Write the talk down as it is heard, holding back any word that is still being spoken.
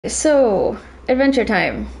So, Adventure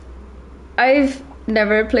Time. I've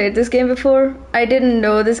never played this game before. I didn't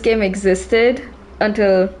know this game existed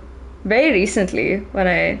until very recently when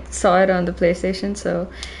I saw it on the PlayStation. So,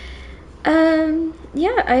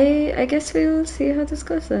 yeah, I guess we'll see how this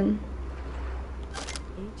goes then.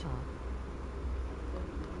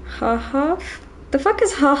 Ha-ha? The fuck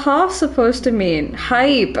is ha-ha supposed to mean?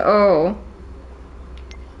 Hype, oh.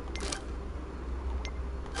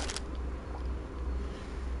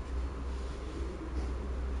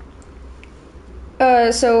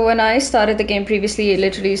 So when I started the game previously, it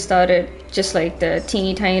literally started just like the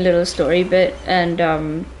teeny tiny little story bit, and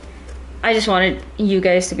I just wanted you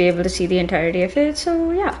guys to be able to see the entirety of it,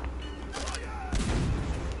 so yeah.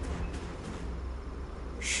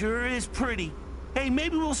 Sure is pretty. Hey,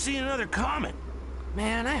 maybe we'll see another comet.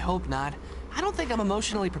 Man, I hope not. I don't think I'm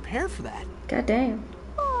emotionally prepared for that. God damn.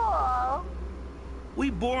 Oh. We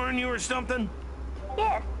boring you or something?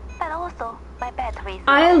 Yes, but also my batteries.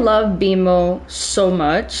 I love BMO so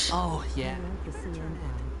much. Oh, yeah.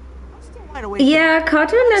 Yeah,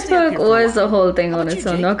 Cartoon Network was a whole thing on its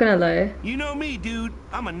own, not gonna lie. You know me, dude.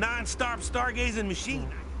 I'm a non-stop stargazing machine.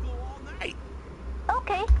 I can go all night.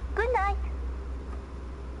 Okay, good night.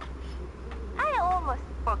 I almost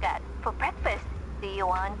forgot. For breakfast, do you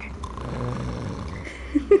want?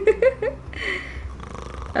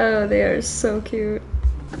 Oh, they are so cute.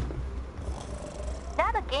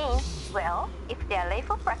 Not again. Well, if they're late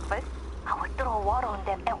for breakfast, I will throw water on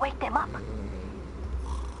them and wake them up.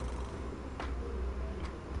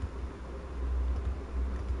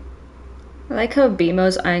 I like how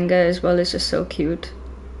BMO's anger as well is just so cute.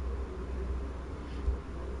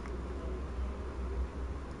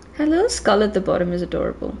 Her little skull at the bottom is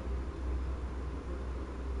adorable.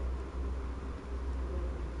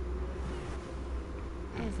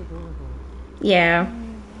 Yeah.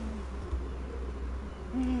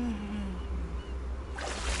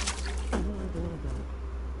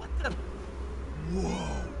 What the?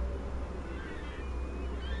 Whoa.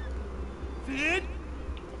 Finn?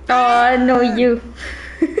 Oh, I know you.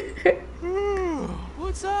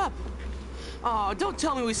 What's up? Oh, don't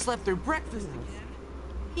tell me we slept through breakfast again.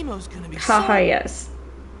 Emo's gonna be Haha, so... yes.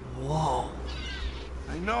 Whoa.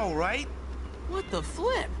 I know, right? What the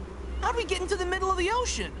flip? How'd we get into the middle of the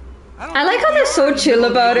ocean? I like how they're so chill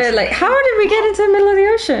about it. Like, how did we get into the middle of the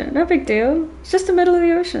ocean? No big deal. It's just the middle of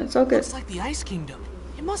the ocean. It's all good. Looks like the Ice Kingdom.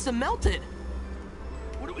 It must have melted.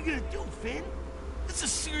 What are we gonna do, Finn? This is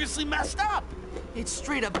seriously messed up. It's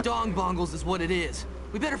straight up dong bongles is what it is.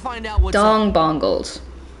 We better find out what's Dong up. bongles.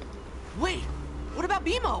 Wait, what about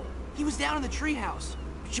Bimo? He was down in the treehouse.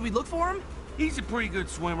 Should we look for him? He's a pretty good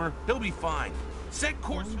swimmer. He'll be fine. Set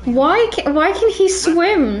course. Why can he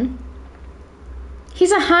swim?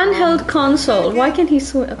 He's a handheld console. Why can he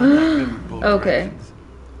swim? Okay.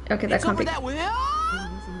 Okay, that It's can't over be. that way.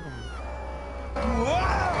 Whoa!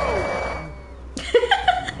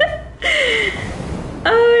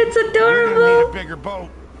 Oh, it's We're gonna need a adorable. bigger boat.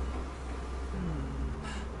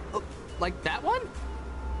 Oh, like that one?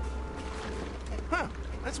 Huh?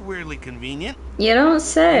 That's weirdly convenient. You don't You know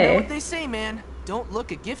say. what they say, man. Don't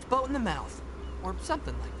look a gift boat in the mouth. Or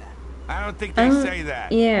something like that. I don't think they say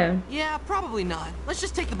that. Yeah. Yeah, probably not. Let's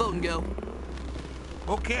just take the boat and go.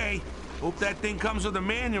 Okay. Hope that thing comes with a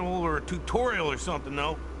manual or a tutorial or something,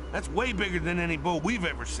 though. That's way bigger than any boat we've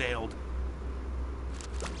ever sailed.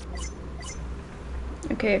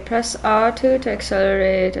 Okay, press R2 to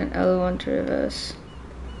accelerate and L1 to reverse.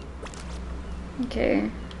 Okay.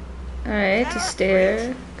 Alright, to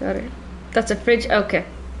steer. Got it. That's a fridge. Okay.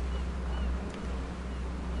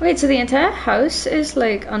 Wait, so the entire house is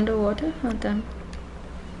like underwater? Oh, damn.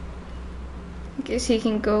 I guess he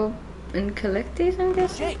can go and collect these, I'm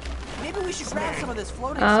guessing? Jake, maybe we should grab some of this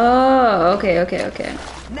floating Oh, okay, okay, okay.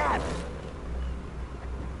 Nab.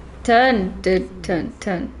 Turn, dude, turn,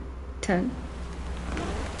 turn, turn.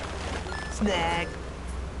 Snag.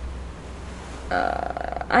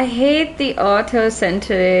 I hate the auto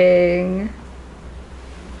centering.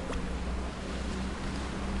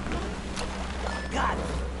 Got it.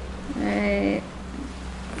 Right.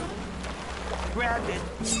 Grabbed it.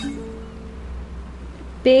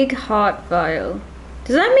 Big heart vial.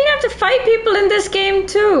 Does that mean I have to fight people in this game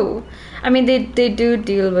too? I mean, they do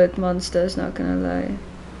deal with monsters, not gonna lie.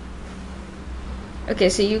 Okay,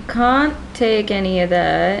 so you can't take any of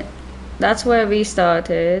that. That's where we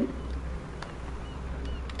started.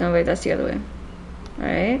 No, wait, that's the other way.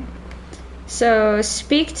 Alright. So,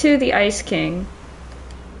 speak to the Ice King.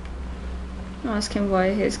 Ask him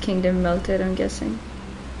why his kingdom melted, I'm guessing.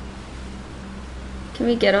 Can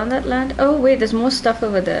we get on that land? Oh, wait, there's more stuff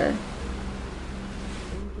over there.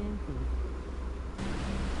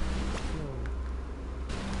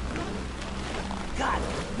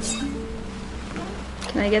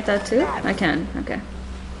 Can I get that too? I can, okay.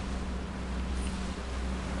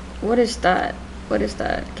 What is that? What is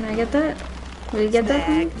that? Can I get that? Will you get that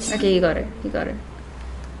for me? Okay, you got it. You got it.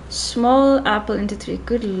 Small apple into 3.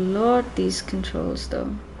 Good lord, these controls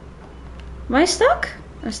though. Am I stuck?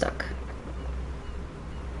 I'm stuck.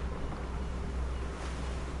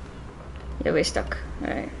 Yeah, we're stuck.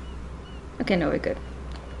 Alright. Okay, no, we're good.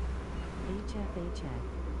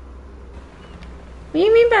 What do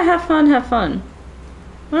you mean by have fun, have fun?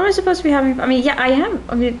 What am I supposed to be having fun? I mean, yeah, I am.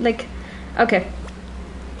 I mean, like, okay.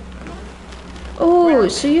 Oh,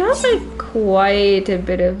 so you have like quite a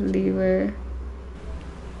bit of lever.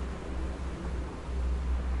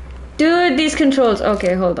 Dude, these controls.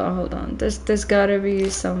 Okay, hold on, hold on. There's gotta be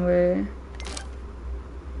somewhere.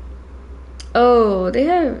 Oh, they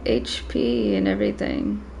have HP and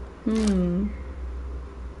everything.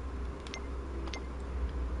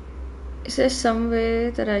 Is there some way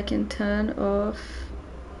that I can turn off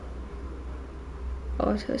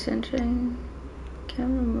auto centering?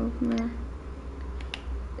 Camera movement.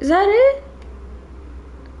 Is that it?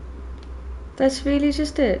 That's really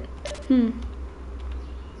just it.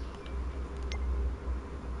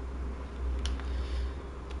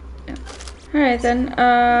 Yeah. Alright then,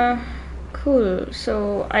 cool.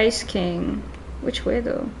 So Ice King. Which way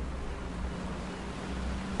though?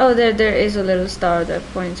 Oh, there is a little star that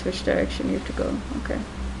points which direction you have to go. Okay.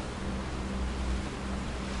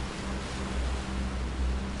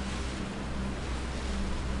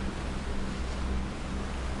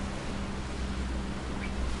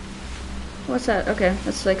 What's that? Okay,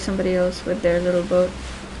 that's like somebody else with their little boat.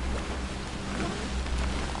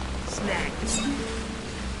 Snack.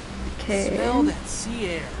 Okay. Smell that sea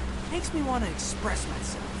air. Makes me want to express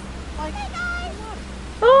myself. Like,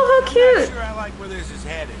 Oh, how I'm cute! not sure I like where this is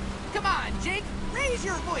headed. come on, Jake, raise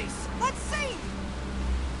your voice. Let's sing.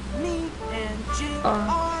 Me and Jake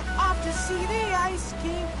are off to see the Ice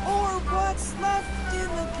King, or what's left in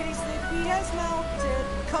the case that he has melted.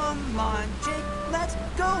 Come on, Jake, let's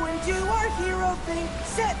go and do our hero thing.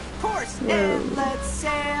 Set course and let's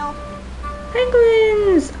sail.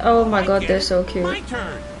 Penguins! Oh my god, they're so cute. My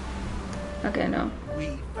turn. Okay, no.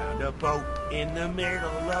 We found a boat in the middle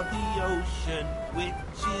of the ocean, which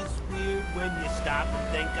is weird when you stop and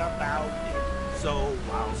think about it. So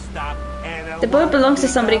I'll stop and The boat belongs to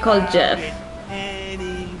somebody called Jeff.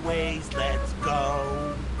 Anyways, let's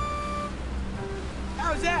go.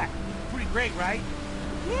 How's that? Pretty great, right?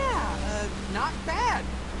 Yeah, not bad.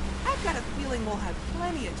 I've got a feeling we'll have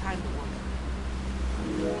plenty of time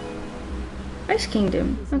to work. Ice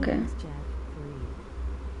Kingdom. Okay.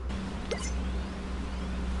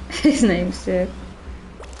 His name's Jeff.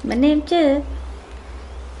 My name's Jeff.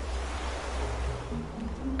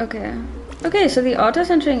 Okay. Okay, so the auto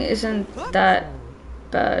centering isn't that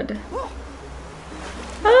bad.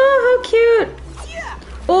 Oh, how cute!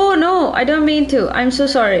 Oh no, I don't mean to. I'm so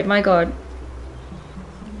sorry. My god.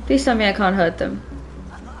 Please tell me I can't hurt them.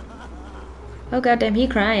 Oh goddamn, he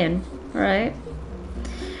crying. Alright.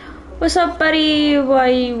 What's up, buddy? Why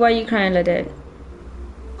you crying like that?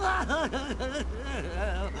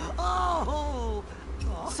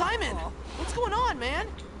 Simon, what's going on, man?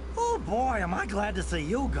 Oh boy, am I glad to see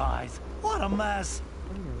you guys. What a mess.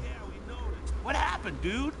 Yeah, we noticed. What happened,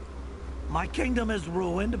 dude? My kingdom is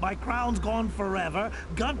ruined, my crown's gone forever,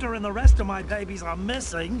 Gunter and the rest of my babies are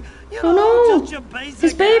missing. You Oh know, no! just your basic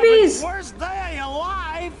His babies! average worst day of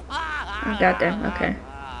life. Oh goddamn, okay.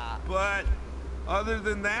 But other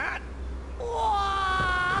than that,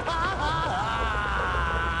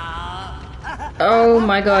 Oh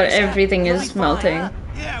my god, everything is melting.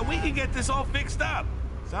 yeah, we can get this all fixed up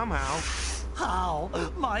somehow. How?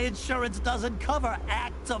 My insurance doesn't cover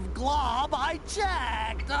acts of glob. I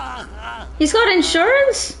checked. He's got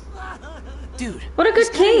insurance? Dude, What a he's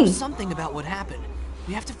good gotta know king. something about what happened.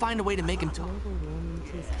 We have to find a way to make him talk.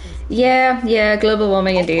 Yeah, global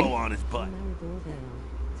warming indeed. Popo on his butt.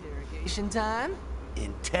 Interrogation time?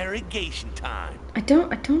 Interrogation time. I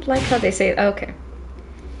don't like how they say it. Okay.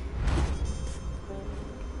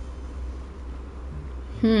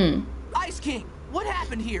 Ice King, what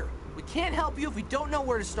happened here? We can't help you if we don't know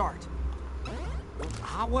where to start.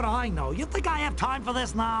 How would I know? You think I have time for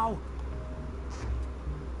this now?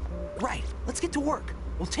 Right, let's get to work.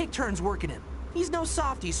 We'll take turns working him. He's no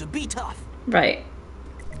softie, so be tough. Right.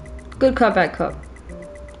 Good cop, bad cop.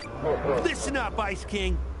 Listen up, Ice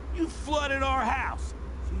King. You flooded our house,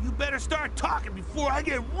 so you better start talking before I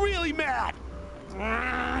get really mad.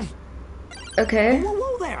 Okay.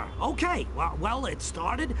 Whoa there. Okay. Well, it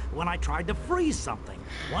started when I tried to freeze something.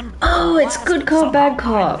 One Oh, it's good cop, bad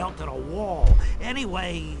somehow I cop. melted a wall.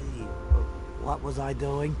 Anyway, What was I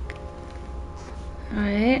doing?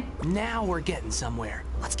 Alright. Now we're getting somewhere.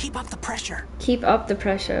 Let's keep up the pressure. Keep up the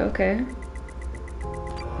pressure, okay.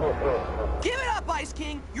 Give it up, Ice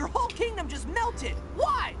King! Your whole kingdom just melted!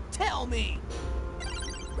 Why? Tell me!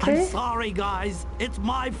 Okay. I'm sorry, guys. It's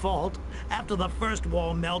my fault. After the first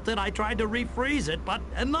wall melted, I tried to refreeze it, but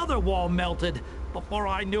another wall melted. Before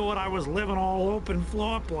I knew it, I was living all open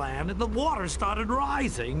floor plan, and the water started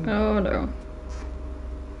rising. Oh no.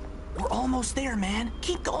 We're almost there, man.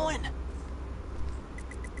 Keep going.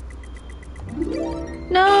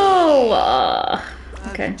 No!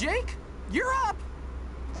 Okay. Jake, you're up.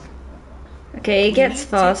 Okay, it gets We need to take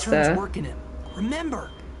turns faster. working him. Remember.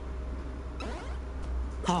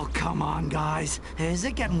 Oh, come on, guys. Is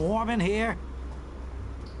it getting warm in here?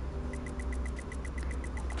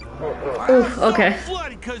 Oof, okay.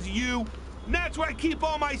 Flooded because of you. And that's where I keep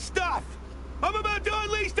all my stuff. I'm about to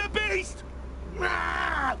unleash the beast.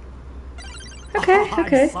 Ah! Okay, I'm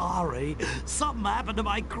okay. sorry. Something happened to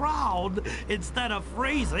my crown. Instead of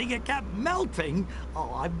freezing, it kept melting.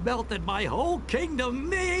 Oh, I melted my whole kingdom.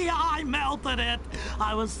 Me, I melted it.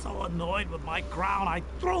 I was so annoyed with my crown, I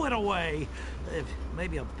threw it away.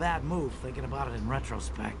 Maybe a bad move, thinking about it in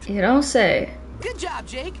retrospect. You don't say. Good job,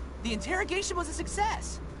 Jake. The interrogation was a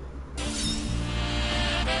success.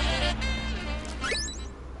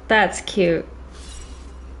 That's cute.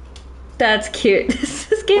 That's cute.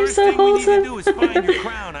 This game's First so thing we need to wholesome. do is find your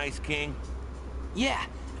crown, Ice King. Yeah,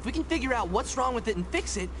 if we can figure out what's wrong with it and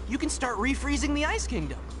fix it, you can start refreezing the Ice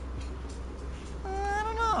Kingdom. I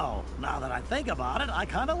don't know. Now that I think about it, I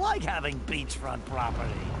kind of like having beachfront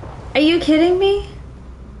property. Are you kidding me?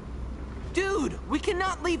 Dude, we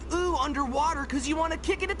cannot leave Ooh underwater because you want to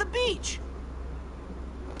kick it at the beach.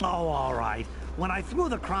 Oh, all right. When I threw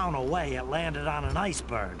the crown away, it landed on an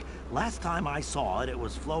iceberg. Last time I saw it, it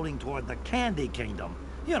was floating toward the Candy Kingdom.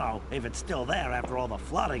 You know, if it's still there after all the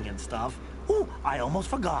flooding and stuff. Ooh, I almost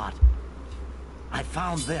forgot. I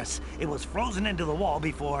found this. It was frozen into the wall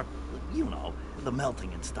before, you know, the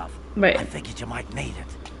melting and stuff. Right. I figured you might need it.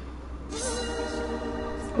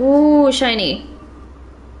 Ooh, shiny.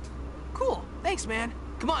 Cool. Thanks, man.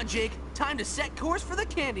 Come on, Jake. Time to set course for the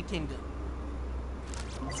Candy Kingdom.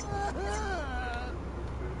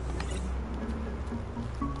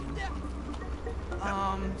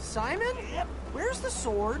 Simon? Where's the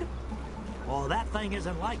sword? Well, that thing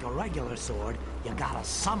isn't like a regular sword. You gotta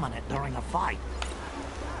summon it during a fight.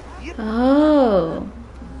 Oh.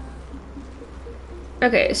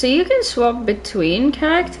 Okay, so you can swap between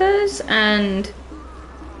characters and...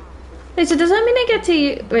 Wait, so does that mean I get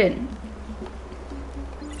to... Wait.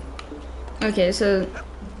 Okay, so...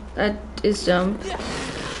 That is jump.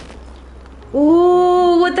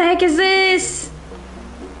 Ooh, what the heck is this?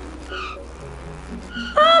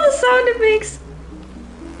 Oh, the sound it makes.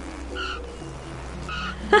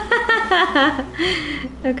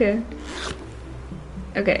 Okay.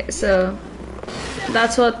 Okay, so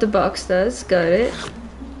that's what the box does. Got it.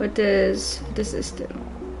 What does this do?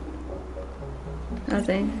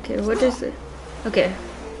 Nothing. Okay, what is it? Okay,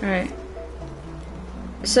 alright.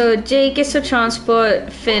 So Jake is for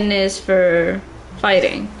transport, Finn is for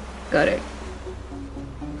fighting. Got it.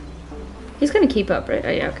 He's gonna keep up, right?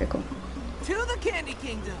 Oh yeah, okay, cool. To the Candy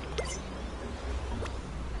Kingdom.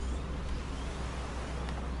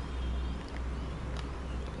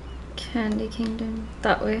 Candy Kingdom.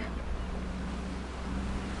 That way.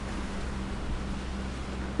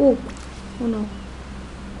 Oh. Oh no.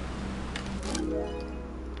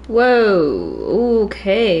 Whoa.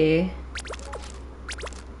 Okay.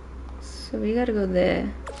 So we gotta go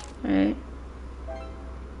there. Alright.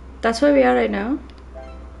 That's where we are right now?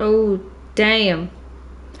 Oh, damn.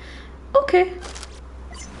 Okay.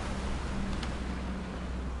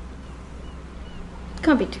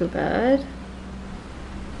 Can't be too bad.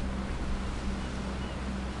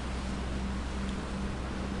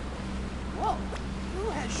 Whoa, who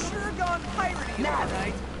has sure gone piratey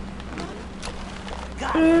tonight?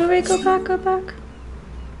 Wait, go back.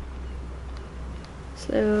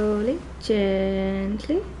 Slowly,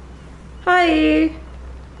 gently. Hi!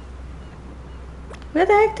 Where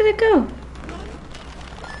the heck did it go?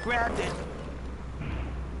 Grabbed it.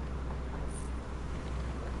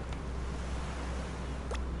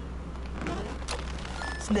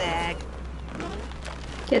 Snag.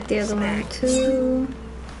 Get the other one too.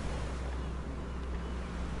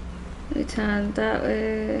 We turn that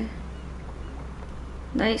way.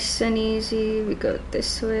 Nice and easy. We go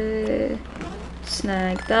this way.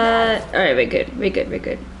 Snag that. Alright, we're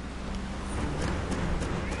good.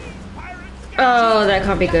 Oh, that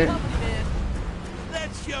can't be good.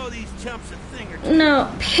 Let's show these chumps a thing or two.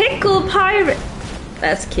 No, pickle pirate.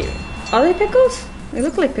 That's cute. Are they pickles? They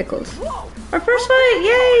look like pickles. Our first fight!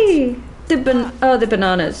 Yay! The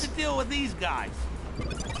bananas. What's the deal with these guys?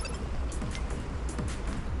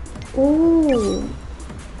 Ooh.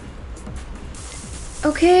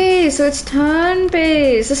 Okay, so it's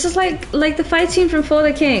turn-based. This is like the fight scene from For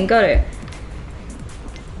the King. Got it.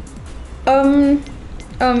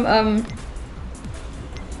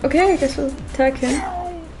 Okay, I guess we'll attack him.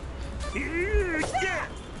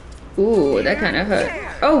 Ooh, that kind of hurt.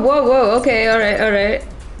 Oh, whoa. Okay, alright.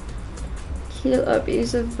 Heal up,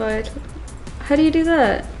 use a vital. How do you do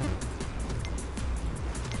that?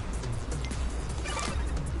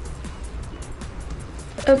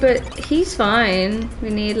 Oh, but he's fine. We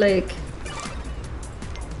need like.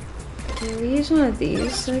 Okay, we use one of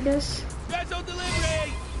these, I guess. Special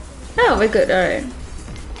delivery! Oh, we're good. Alright.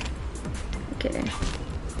 Okay.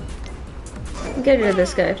 Get rid of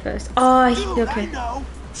this guy first. Oh, Dude, okay. I know.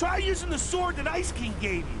 Try using the sword that Ice King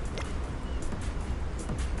gave you.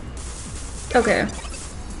 Okay.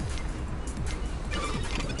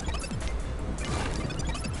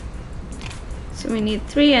 So we need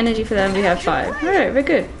 3 energy for that, and we have 5. Alright, we're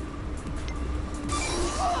good.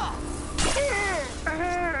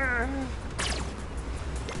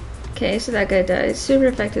 Okay, so that guy dies. Super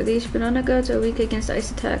effective. These banana gods are weak against ice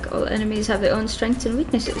attack. All enemies have their own strengths and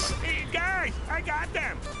weaknesses. Hey, guys, I got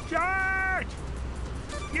them. Charge!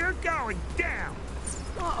 You're going down.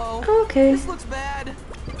 Uh-oh. Okay. This looks bad.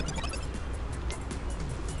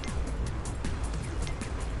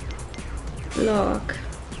 Block.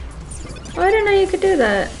 Oh, I didn't know you could do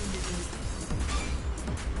that.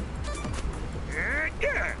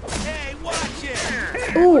 Hey, watch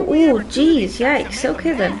it. Ooh, jeez, yikes.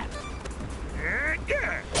 Okay then.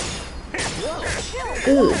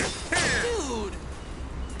 Ooh. Dude.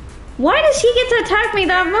 Why does he get to attack me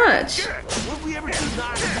that much? What we ever do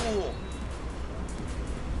not cool.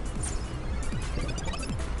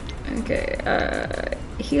 Okay,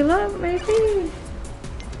 heal up maybe?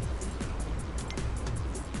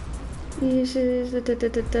 Uses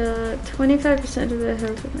 25% of the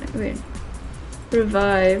health. Wait.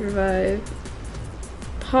 Revive.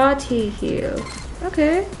 Party heal.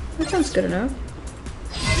 Okay, that sounds good enough.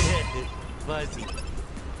 Fuzzy.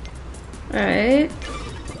 Alright.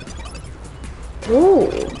 Ooh.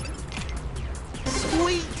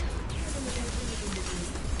 Sweet.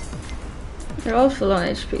 They're all full on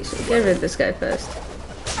HP, so get rid of this guy first.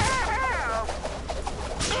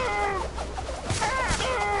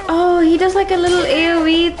 Oh, he does like a little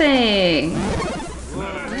AoE thing.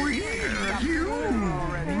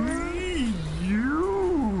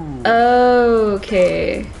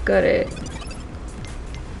 Okay, got it.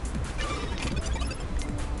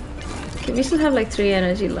 Okay, we still have like 3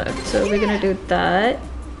 energy left, so we're gonna do that.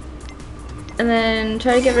 And then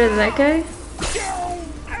try to get rid of that guy.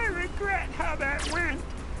 I regret how that went.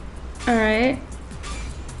 Alright.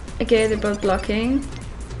 Okay, they're both blocking.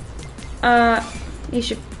 You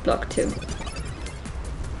should block too.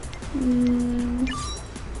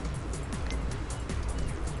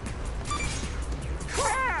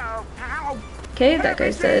 Okay, that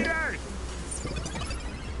guy's dead.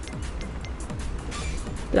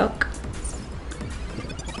 Block.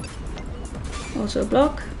 Also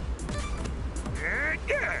block.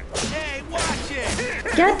 Hey, watch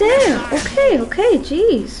it. God damn! Okay,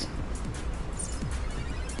 jeez.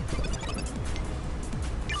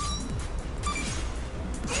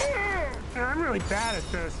 I'm really bad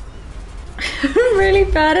at this. I'm really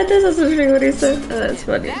bad at this, that's literally what he said. Oh, that's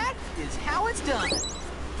funny. That is how it's done.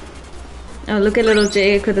 Oh, look at little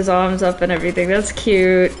Jake with his arms up and everything. That's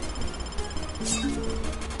cute.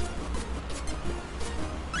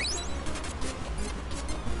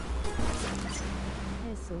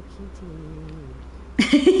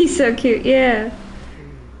 He's so cute, yeah.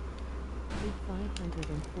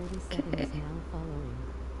 Okay.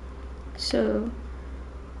 So.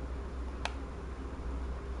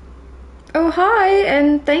 Oh, hi,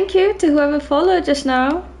 and thank you to whoever followed just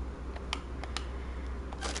now.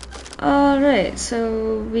 Alright,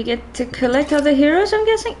 so we get to collect other heroes, I'm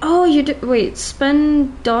guessing? Oh, you do. Wait,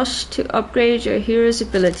 spend Dosh to upgrade your hero's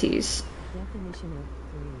abilities.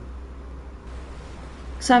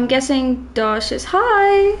 So I'm guessing Dosh is.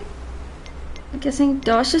 Hi! I'm guessing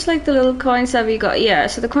Dosh is like the little coins that we got. Yeah,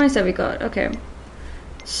 so the coins that we got. Okay.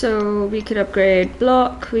 So we could upgrade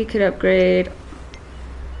block, we could upgrade.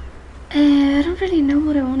 I don't really know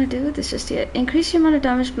what I want to do with this just yet. Increase your amount of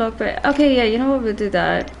damage blocked by. Okay, yeah, you know what? We'll do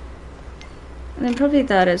that. And then probably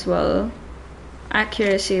that as well.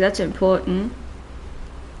 Accuracy, that's important.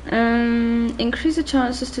 Increase the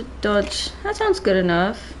chances to dodge. That sounds good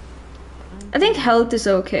enough. I think health is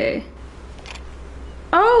okay.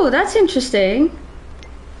 Oh, that's interesting.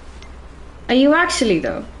 Are you actually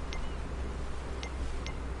though?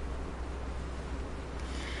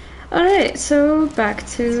 Alright, so back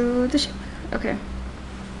to the ship. Okay.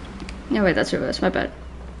 No, wait, that's reverse, my bad.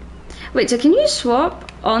 Wait, so can you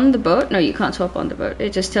swap on the boat? No, you can't swap on the boat.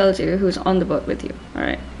 It just tells you who's on the boat with you.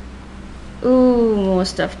 Alright. Ooh, more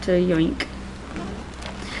stuff to yoink.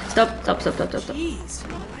 Stop. Jeez,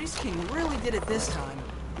 Ice King really did it this time.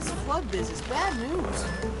 This flood biz is bad news.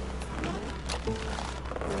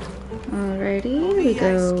 Alrighty, we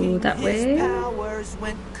go that way.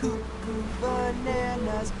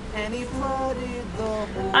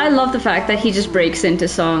 I love the fact that he just breaks into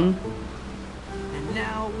song. And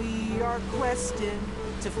now we are questing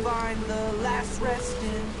to find the last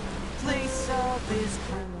resting place of his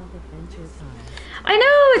I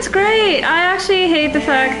know, it's great. I actually hate the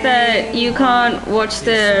fact that you can't watch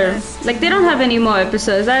their... Like, they don't have any more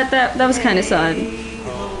episodes. That was kind of sad.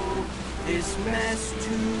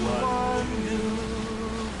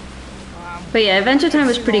 But yeah, Adventure Time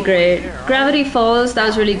was pretty great. Gravity Falls, that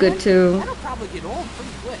was really good too. That'll probably get old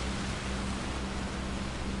pretty quick.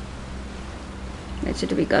 Wait, so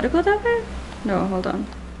do we gotta go that way? No, hold on.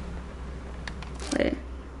 Wait.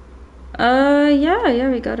 Yeah,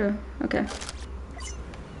 we gotta. Okay.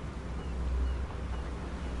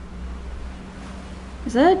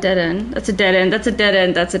 Is that a dead end? That's a dead end, that's a dead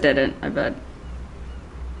end, that's a dead end, I bet.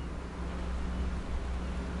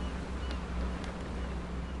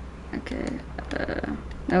 Okay,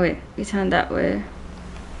 oh wait, we turn that way.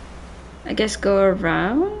 I guess go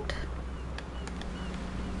around?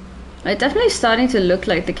 It's definitely starting to look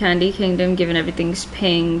like the Candy Kingdom, given everything's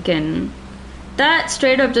pink, and that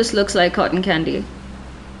straight up just looks like cotton candy.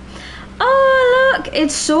 Oh look,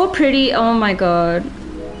 it's so pretty, oh my god.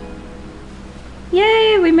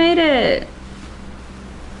 Yay, we made it!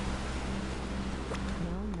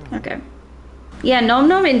 Okay. Yeah, Nom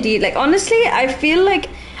Nom indeed. Like, honestly, I feel like...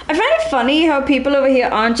 I find it funny how people over here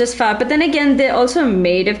aren't just fat, but then again, they're also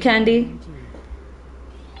made of candy.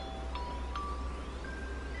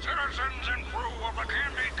 Citizens and crew of the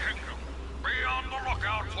Candy Kingdom, be on the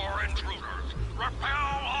lookout for intruders.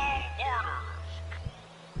 Repel all boarders.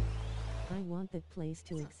 I want that place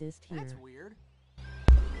to exist here. That's weird.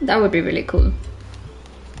 That would be really cool.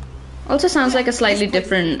 Also sounds like a slightly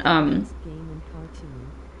different,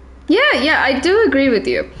 Yeah, I do agree with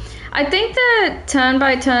you. I think the turn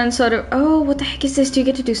by turn sort of... Oh, what the heck is this? Do you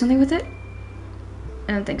get to do something with it?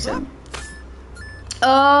 I don't think so.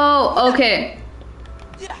 Oh, okay.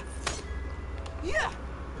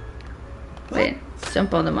 Wait,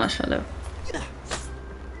 jump on the marshmallow.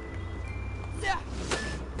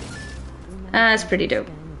 That's pretty dope.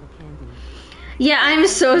 Yeah, I'm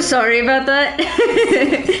so sorry about that.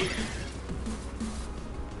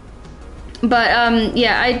 But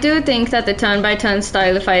yeah, I do think that the turn-by-turn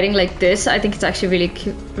style of fighting like this, I think it's actually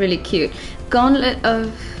really cute. Gauntlet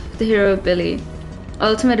of the Hero Billy.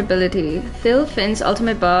 Ultimate ability. Fill Finn's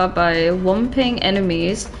ultimate bar by whomping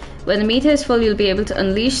enemies. When the meter is full, you'll be able to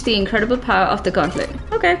unleash the incredible power of the gauntlet.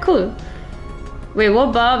 Okay, cool. Wait,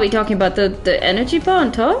 what bar are we talking about? The energy bar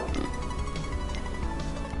on top?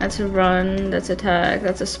 That's a run, that's attack,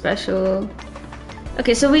 that's a special.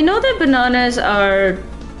 Okay, so we know that bananas are...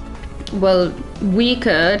 well,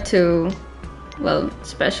 weaker to, well,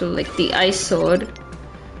 special, like the ice sword.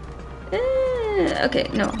 Okay,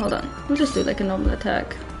 no, hold on. We'll just do like a normal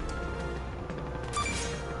attack.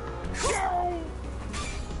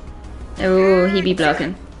 Oh, he be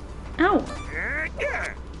blocking. Ow.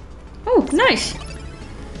 Oh, nice.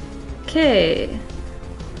 Okay.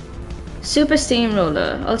 Super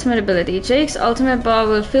Steamroller. Ultimate ability. Jake's ultimate bar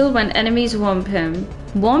will fill when enemies whomp him.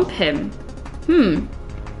 Whomp him?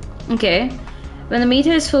 Okay. When the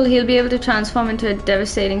meter is full, he'll be able to transform into a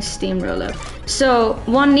devastating steamroller. So,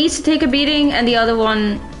 one needs to take a beating, and the other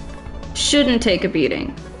one shouldn't take a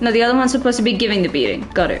beating. No, the other one's supposed to be giving the beating.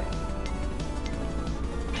 Got it.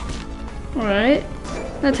 Alright.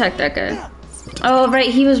 Attack that guy. Oh, right,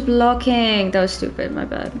 he was blocking. That was stupid, my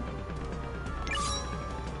bad.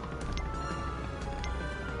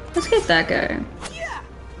 Let's get that guy.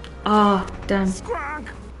 Oh, damn. This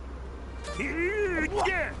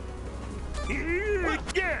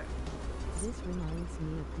reminds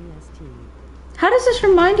me of DST. How does this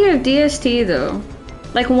remind you of DST though?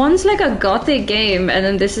 Like one's like a gothic game and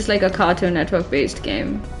then this is like a Cartoon Network based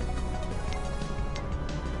game.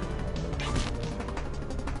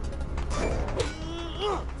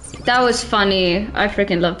 That was funny. I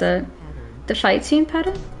freaking love that. The fight scene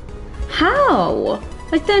pattern? How?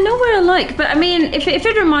 Like they're nowhere alike. But I mean, if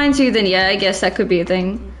it reminds you, then yeah, I guess that could be a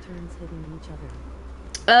thing.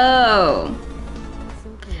 Oh. So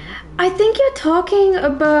I think you're talking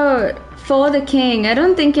about For the King. I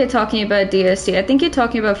don't think you're talking about DST. I think you're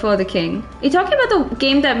talking about For the King. You're talking about the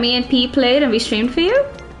game that me and P played and we streamed for you?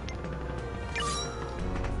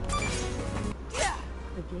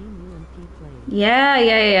 The game you and P played.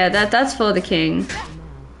 Yeah. That's For the King.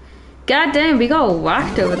 God damn, we got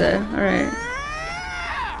whacked over there. Alright.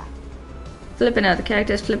 Flipping out. The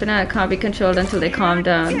characters flipping out. Can't be controlled until they calm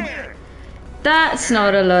down. That's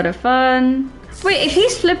not a lot of fun. Wait, if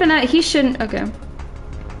he's flipping out, he shouldn't... Okay.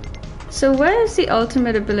 So where is the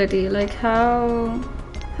ultimate ability? Like how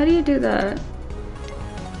do you do that?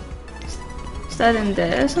 Is that in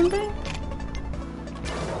there or something?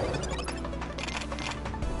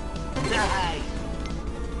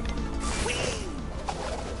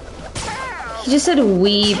 He just said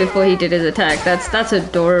 "wee" before he did his attack. That's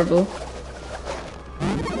adorable.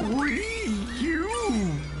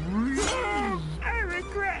 I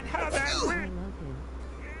regret how that I went.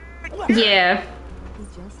 love him. Yeah, He's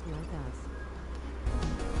just like us.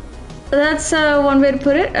 that's one way to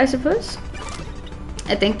put it, I suppose.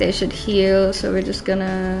 I think they should heal, so we're just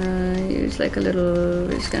gonna use like a little.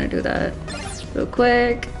 We're just gonna do that real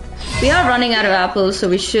quick. We are running out of apples, so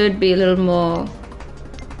we should be a little more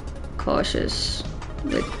cautious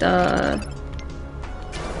with the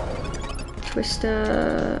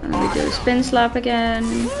Twister. And we do a spin slap again.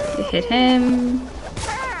 We hit him.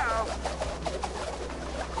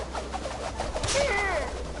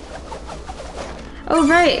 Oh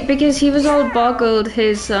right, because he was all boggled.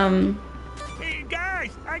 His Hey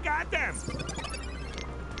guys, I got them.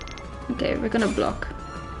 Okay, we're gonna block.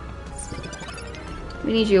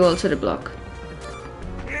 We need you also to block.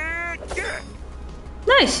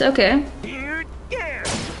 Nice. Okay.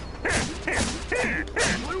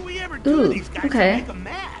 What do we ever do Ooh, to these guys okay. to make a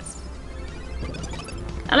mess?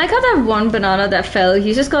 I like how that one banana that fell,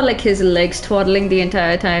 he's just got like his legs twaddling the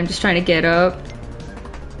entire time, just trying to get up.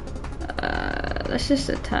 Let's just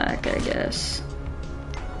attack, I guess.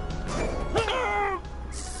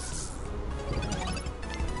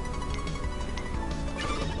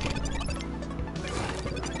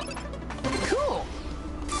 Cool.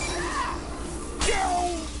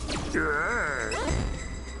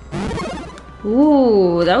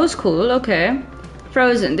 Ooh, that was cool, okay.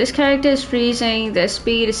 Frozen. This character is freezing, their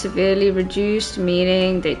speed is severely reduced,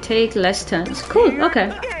 meaning they take less turns. Cool,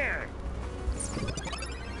 okay.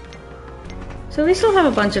 So we still have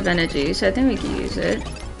a bunch of energy, so I think we can use it.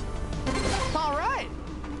 All right.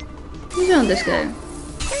 Who's on this guy?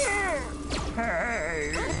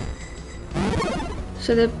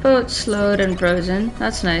 So they're both slowed and frozen.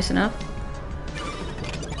 That's nice enough.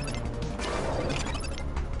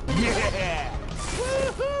 Yeah.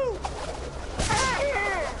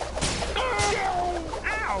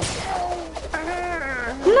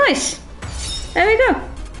 Nice! There we go.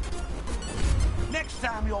 Next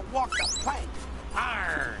time you'll walk the plank.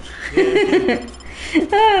 Arr.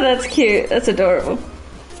 Oh, that's cute. That's adorable.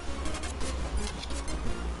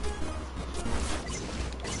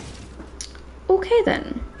 Okay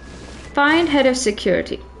then. Find head of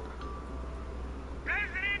security.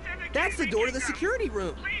 That's the door to the security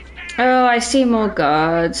room. Oh, I see more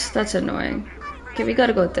guards. That's annoying. Okay, we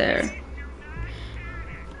gotta go there.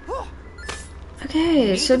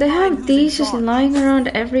 Okay, so they have these just lying around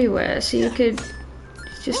everywhere, so you could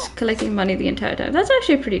just collecting money the entire time. That's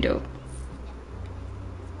actually pretty dope.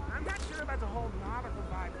 I'm not sure about the whole nautical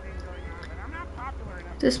vibe thing going on, but I'm not popular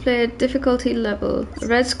enough. Display difficulty level.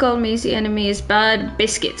 Red skull means the enemy is bad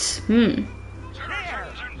biscuits.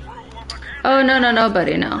 Oh no,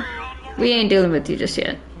 buddy, no. We ain't dealing with you just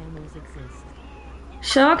yet. Camels exist.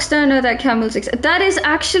 Sharks don't know that camels exist. That is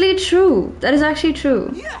actually true. That is actually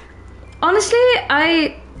true. Yeah. Honestly,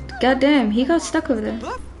 goddamn, he got stuck over there.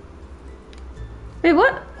 Wait,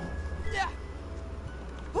 what? Yeah.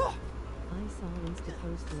 I saw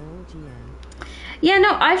Instapost lol GM. Yeah,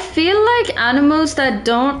 no, I feel like animals that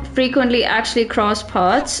don't frequently actually cross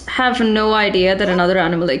paths have no idea that another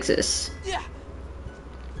animal exists. Yeah.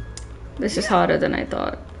 This is harder than I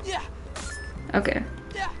thought. Yeah. Okay.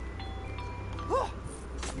 Yeah.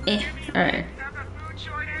 Alright.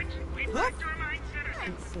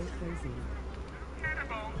 It's so crazy.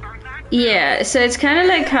 Yeah, so it's kind of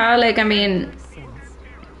like how, like, I mean... Makes sense.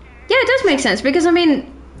 Yeah, it does make sense, because, I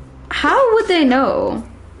mean, how would they know?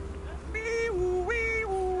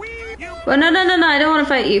 Well, no, I don't want to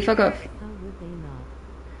fight you, fuck off. How would they not?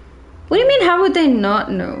 What do you mean, how would they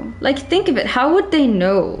not know? Like, think of it, how would they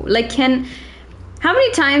know? Like, how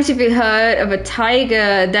many times have you heard of a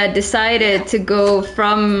tiger that decided to go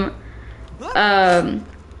from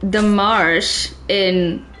the marsh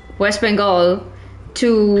in West Bengal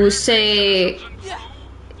to, say,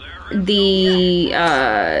 the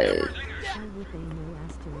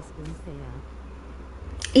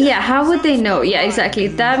yeah, how would they know? Yeah, exactly.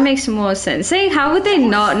 That makes more sense. Saying how would they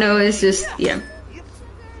not know is just yeah.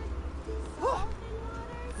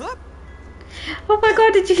 Oh my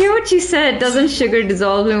god, did you hear what she said? Doesn't sugar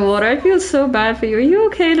dissolve in water? I feel so bad for you. Are you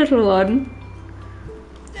okay, little one?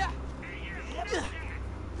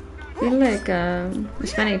 I feel like I'm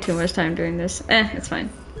spending too much time doing this. It's fine.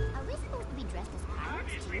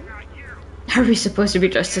 Are we supposed to be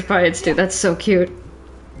dressed as pirates too? That's so cute.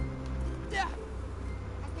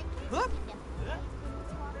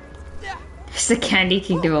 Has the Candy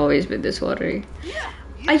Kingdom always been this watery?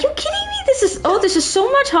 Are you kidding me? This is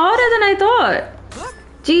so much harder than I thought.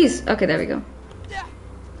 Jeez. Okay, there we go.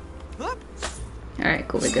 Alright,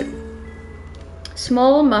 cool, we're good.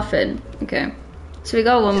 Small muffin. Okay. So we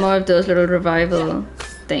got one more of those little revival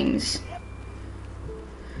things.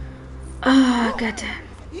 Ah, goddamn.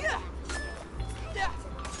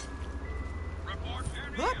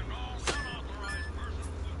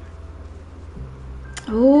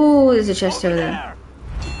 Oh, there's a chest over there.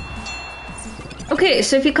 Okay,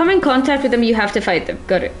 so if you come in contact with them, you have to fight them.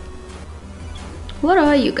 Got it. What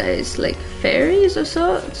are you guys? Like fairies of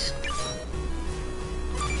sorts?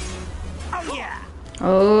 Oh yeah.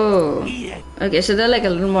 Oh. Okay, so they're like a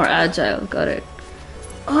little more agile. Got it.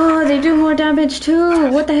 Oh, they do more damage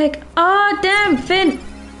too. What the heck? Oh, damn, Finn.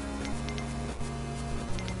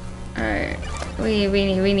 Alright.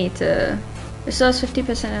 We need to restores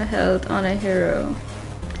 50% of health on a hero.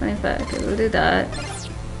 25. Okay, we'll do that.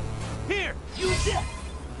 Here, use it.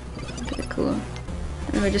 Okay, cool.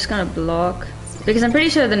 And we're just gonna block. Because I'm pretty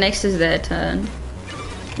sure the next is their turn.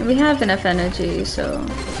 And we have enough energy, so...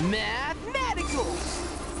 Mathematical.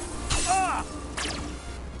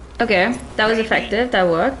 Okay, that was effective. That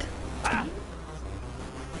worked.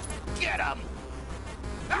 Get him.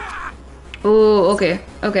 Oh, okay.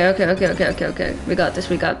 Okay. We got this,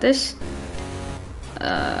 we got this.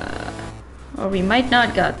 Or we might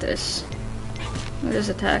not got this. We'll just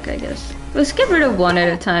attack, I guess. Let's get rid of one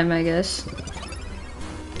at a time, I guess.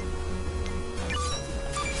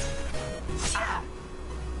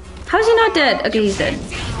 How's he not dead? Okay, he's dead.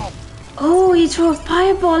 Oh, he threw a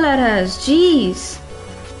fireball at us. Jeez.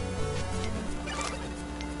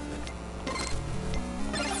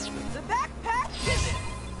 The backpack pivot.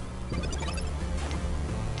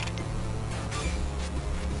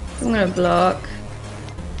 I'm gonna block.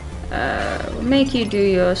 We'll make you do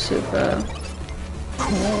your super.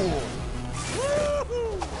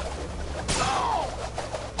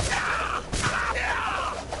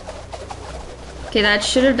 Okay, that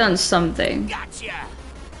should have done something. Gotcha.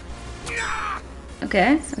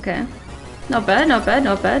 Okay. Not bad. All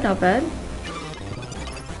right.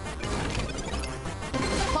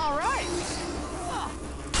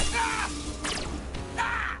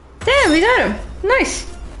 Damn, we got him. Nice.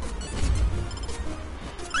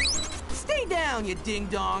 Stay down, you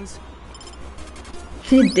ding-dongs.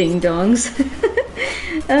 Ding dongs.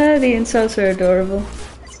 The insults are adorable.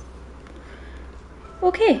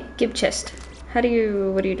 Okay, give chest. What do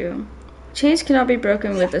you do? Chains cannot be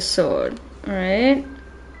broken with a sword. Alright.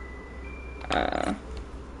 What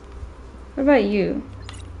about you?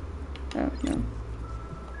 Oh, no.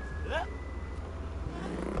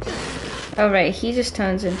 Oh, right, he just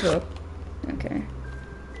turns into a... Okay.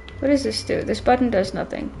 What does this do? This button does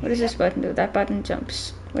nothing. What does this button do? That button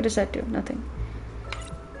jumps. What does that do? Nothing.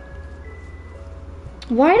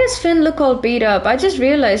 Why does Finn look all beat up? I just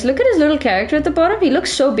realized. Look at his little character at the bottom. He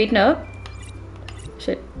looks so beaten up.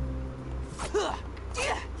 Shit.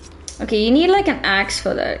 Okay, you need like an axe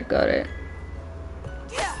for that. Got it.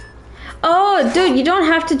 Oh, dude, you don't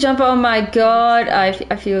have to jump. Oh my god.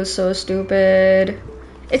 I feel so stupid.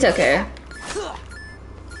 It's okay.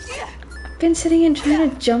 I've been sitting and trying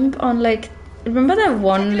to jump on like... Remember that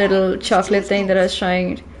one little chocolate thing that I was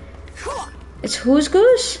trying? It's whose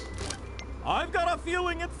goose? I've got a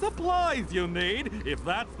feeling it's supplies you need. If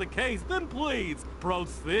that's the case, then please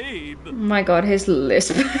proceed. Oh my god, his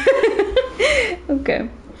lisp. Okay.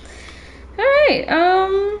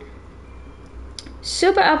 Alright,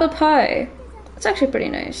 super apple pie. That's actually pretty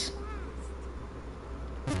nice.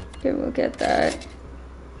 Okay, we'll get that.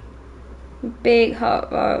 Big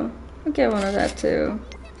hot wow. I'll get one of that too.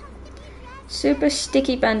 Super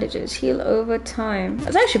sticky bandages. Heal over time.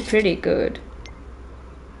 That's actually pretty good.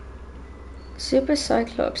 Super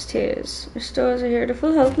Cyclops tears. Restores a hero to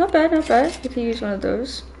full health. Not bad, not bad. We can use one of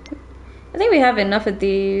those. I think we have enough of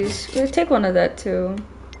these. We'll take one of that too.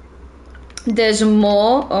 There's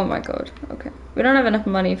more. Oh my god. Okay. We don't have enough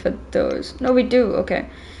money for those. No, we do. Okay.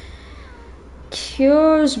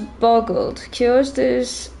 Cures boggled. Cures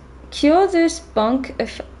this. Cure this bunk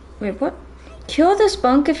effect. Wait, what? Cure this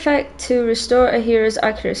bunk effect to restore a hero's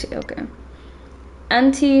accuracy. Okay.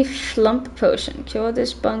 Anti-flump potion. Cure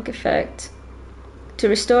this bunk effect to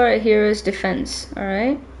restore a hero's defense.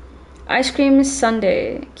 Alright. Ice cream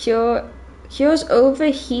sundae. Cures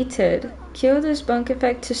overheated. Cure this bunk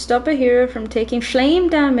effect to stop a hero from taking flame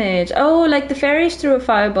damage. Oh, like the fairies threw a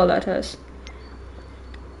fireball at us.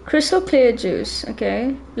 Crystal clear juice.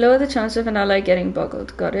 Okay. Lower the chance of an ally getting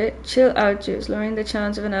boggled. Got it. Chill out juice. Lowering the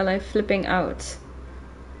chance of an ally flipping out.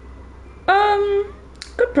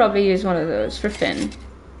 Could probably use one of those for Finn.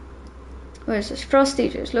 What is this? Frosty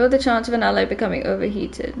juice. Lower the chance of an ally becoming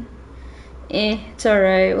overheated. It's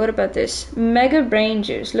alright. What about this? Mega brain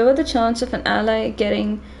juice. Lower the chance of an ally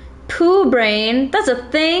getting poo brain. That's a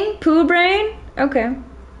thing? Poo brain? Okay.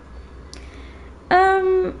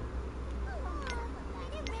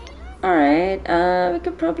 Alright. We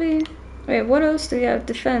could probably... Wait, what else do we have?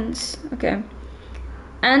 Defense. Okay.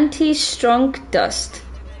 Anti-strong dust.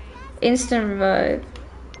 Instant revive.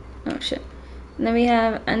 Oh shit. And then we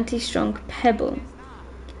have anti-strong pebble.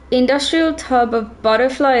 Industrial tub of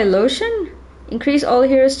butterfly lotion? Increase all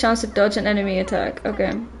heroes' chance to dodge an enemy attack.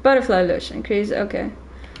 Okay. Butterfly lotion. Increase. Okay.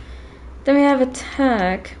 Then we have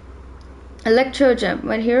attack. Electro gem.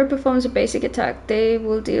 When hero performs a basic attack, they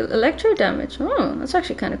will deal electro damage. Oh, that's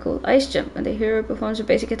actually kind of cool. Ice gem. When the hero performs a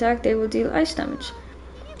basic attack, they will deal ice damage.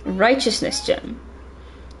 Righteousness gem.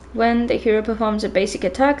 When the hero performs a basic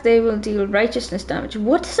attack, they will deal righteousness damage.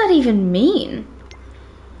 What does that even mean?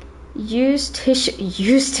 Use tissue.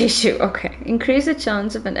 Use tissue. Okay. Increase the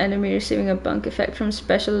chance of an enemy receiving a bunk effect from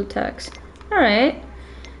special attacks. Alright.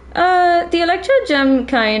 The Electro Gem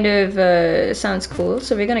kind of sounds cool,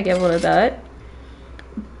 so we're gonna get one of that.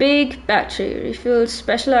 Big battery. Refuel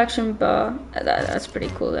special action bar. That's pretty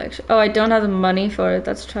cool, actually. Oh, I don't have the money for it.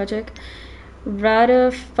 That's tragic.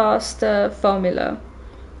 Rather faster formula.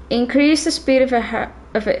 Increase the speed of a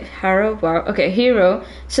hero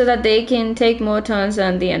so that they can take more turns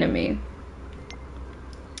than the enemy.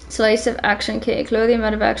 Slice of action cake. Lower the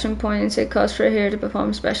amount of action points it costs for a hero to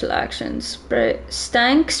perform special actions. Spray.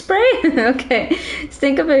 Stank spray? Okay.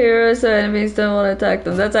 Stink up a hero so enemies don't want to attack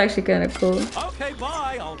them. That's actually kind of cool. Okay,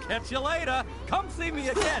 bye. I'll catch you later. Come see me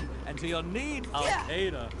again. And to your need, I'll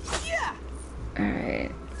cater.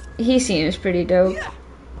 Alright. He seems pretty dope.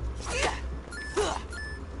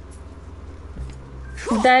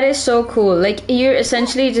 That is so cool. Like, you're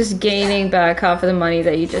essentially just gaining back half of the money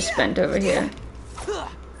that you just spent over here.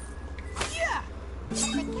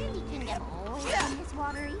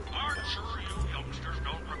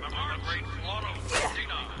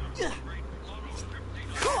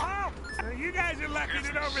 You guys are lucky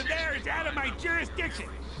that over there is out of my jurisdiction.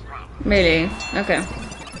 Really? Okay.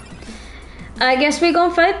 I guess we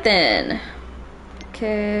gonna fight then.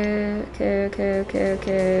 Okay.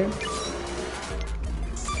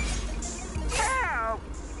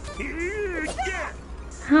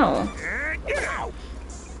 How?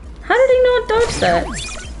 How did he not dodge that?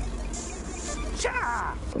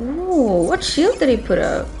 Ooh, what shield did he put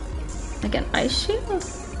up? Like an ice shield?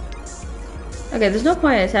 Okay, there's no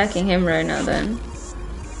point attacking him right now then.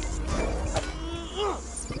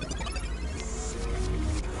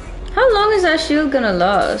 How long is that shield gonna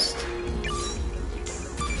last?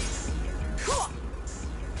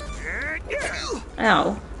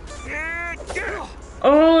 Ow.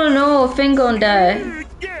 Oh no, Finn gonna die.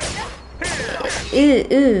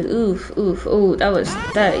 Oof. Ooh, that was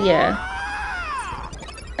that, yeah.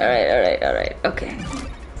 Alright, okay.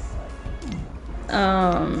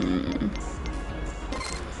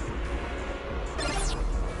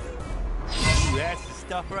 That's the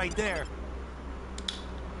stuff right there.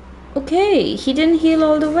 Okay, he didn't heal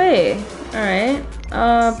all the way. Alright.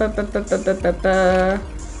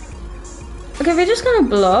 Okay, we're just gonna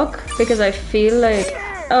block because I feel like...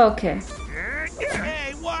 Oh, okay.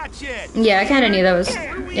 Hey, watch it. Yeah, I kinda knew that was...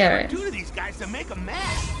 Yeah, right. Do to these guys to make them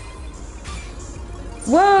mad.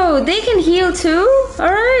 Whoa, they can heal too?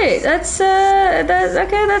 Alright, that's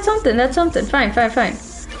okay, that's something. Fine.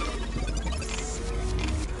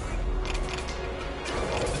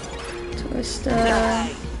 Twister.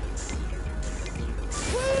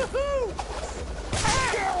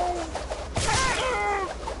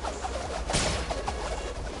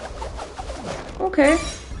 Okay,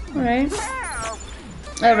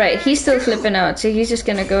 alright, he's still flipping out, so he's just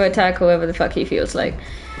gonna go attack whoever the fuck he feels like.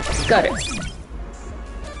 Got it.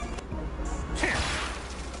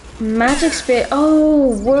 Magic spear.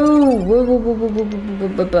 Oh, whoa.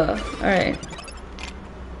 Alright.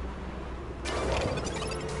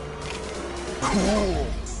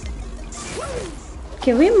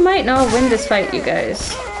 Okay, we might not win this fight, you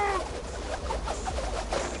guys.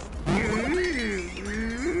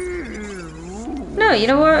 No, you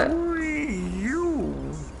know what?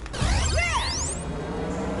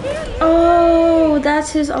 Oh,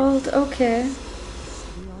 that's his ult. Okay.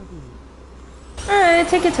 Alright,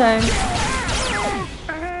 take your time.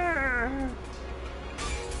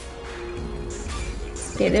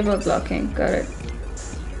 Okay, they're both blocking. Got it.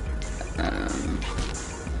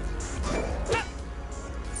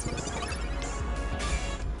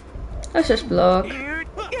 Let's just block.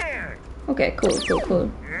 Okay, cool.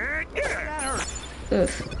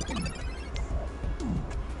 Oof.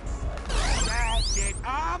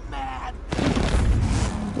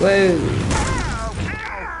 Whoa.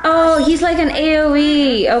 Oh, he's like an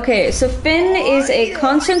AoE. Okay, so Finn is a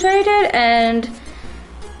concentrated and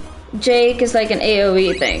Jake is like an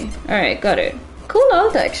AoE thing. Alright, got it. Cool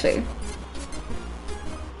ult actually.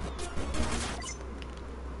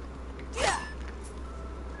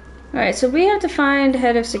 Alright, so we have to find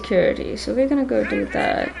head of security, so we're gonna go do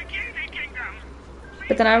that.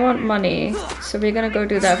 But then I want money, so we're gonna go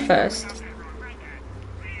do that first.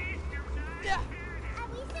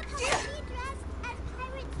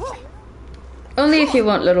 Only if you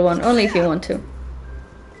want, little one. Only if you want to.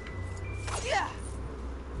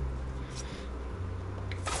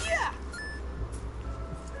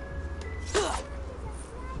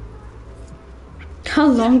 How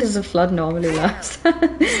long does a flood normally last? No!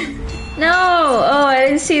 Oh, I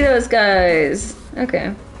didn't see those guys.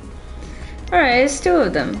 Okay. Alright, it's two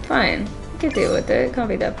of them. Fine. I can deal with it. It can't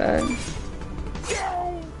be that bad.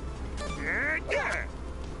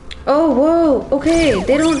 Oh, whoa! Okay,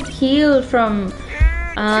 they don't heal from...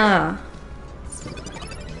 Ah.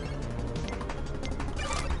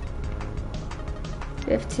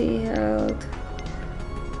 $50 health.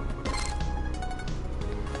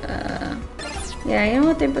 Yeah, you know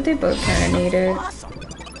what? They both kind of need it.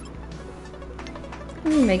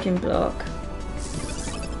 Let me make him block.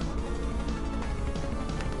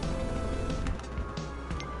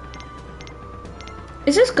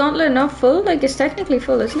 Is this gauntlet not full? Like, it's technically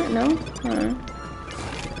full, isn't it? No? I don't know.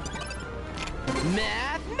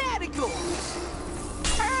 Mathematical.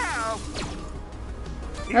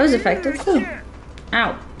 That was effective. Cool.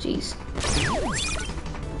 Ow. Jeez.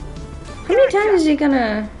 How many times is he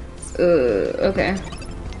gonna... okay.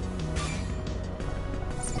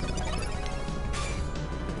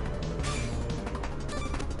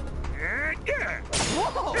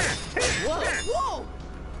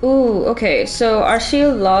 Ooh, okay, so our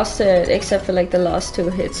shield lost it except for like the last 2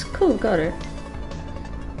 hits. Cool, got it.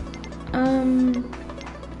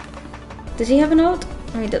 Does he have an ult?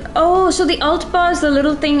 Oh, he did. Oh, so the ult bar is the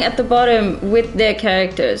little thing at the bottom with their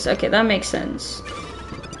characters. Okay, that makes sense.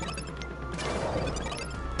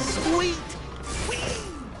 Sweet.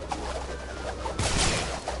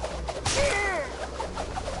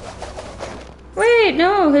 Wait,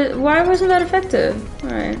 no, why wasn't that effective?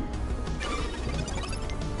 Alright.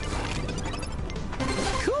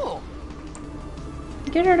 Cool.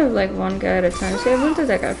 Get rid of like one guy at a time. So I went to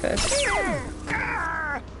that guy first.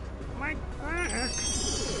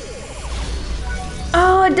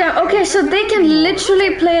 Oh, damn. Okay, so they can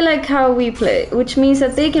literally play like how we play, which means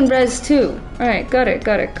that they can res too. Alright, got it,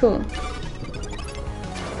 cool.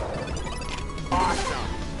 Awesome.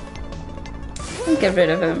 I'll get rid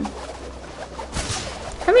of him.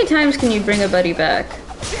 How many times can you bring a buddy back?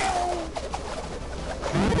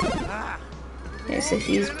 Okay, so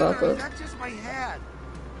he's buckled.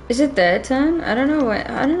 Is it their turn? I don't know. I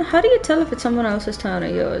don't know. How do you tell if it's someone else's turn or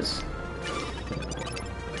yours?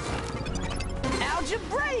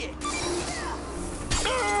 Algebraic.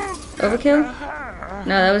 Overkill?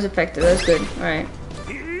 No, that was effective. That was good. Alright.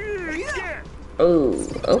 Oh,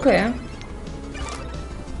 okay.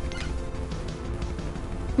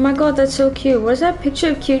 Oh my god, that's so cute. What is that picture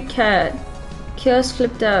of cute cat? Chaos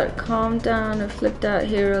flipped out. Calm down. A flipped out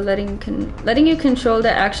hero letting you control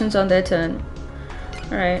their actions on their turn.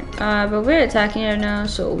 Alright, but we're attacking her now,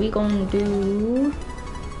 so we gonna do...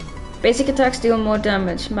 Basic attacks deal more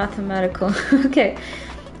damage. Mathematical. Okay.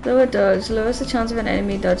 Lower dodge. Lowers the chance of an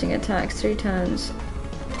enemy dodging attacks. 3 turns.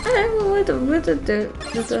 Alright, well, with the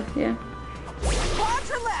yeah.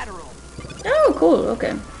 Quadrilateral. Oh, cool.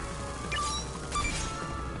 Okay.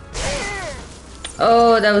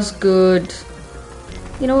 Oh, that was good.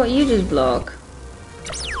 You know what? You just block.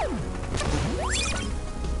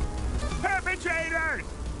 Perpetrators!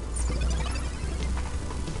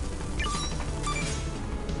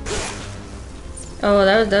 Oh,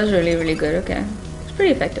 that was really, really good. Okay. It's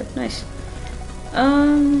pretty effective. Nice.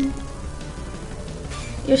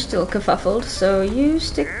 You're still kerfuffled, so you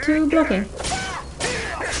stick to blocking.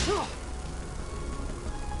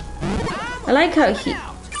 I like how he...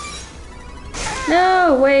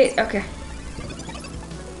 No, wait. Okay.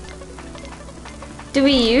 Do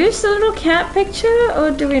we use the little cat picture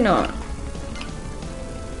or do we not?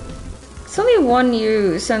 It's only one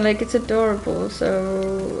use and like it's adorable,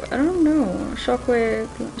 so I don't know. Shock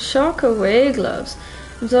away gloves.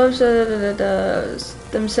 Absorbs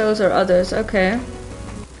themselves or others. Okay.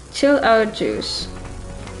 Chill out juice.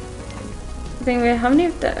 I think we how many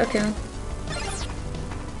of that? Okay.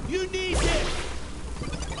 You need it.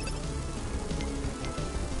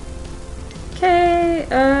 Okay.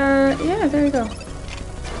 Yeah, there we go.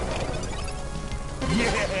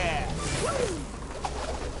 Yeah.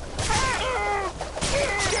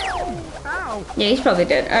 Yeah, he's probably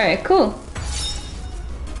dead. All right, cool.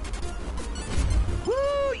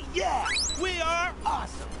 Woo, yeah. We are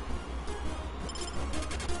awesome.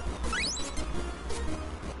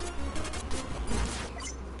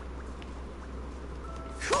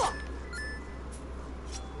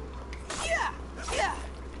 Yeah. Yeah.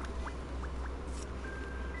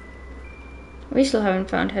 We still haven't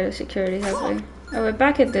found head of security, have we? Oh, we're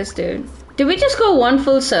back at this dude. Did we just go one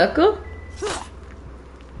full circle?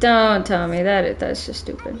 Don't tell me that. That's just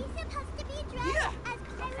stupid.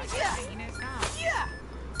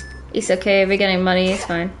 It's okay. We're getting money. It's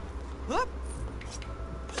fine.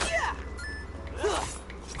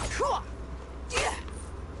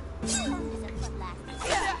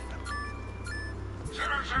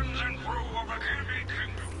 Citizens and crew of the Candy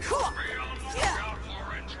Kingdom, be on the lookout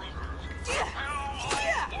for intruders. Repel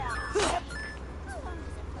all borders.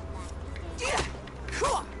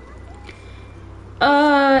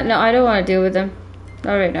 No, I don't want to deal with them.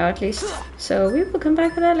 Not right now, at least. So we will come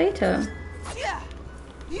back for that later.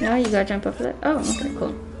 No, you gotta jump up for that. Oh, okay,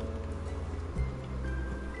 cool.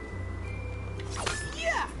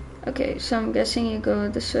 Okay, so I'm guessing you go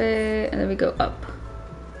this way, and then we go up.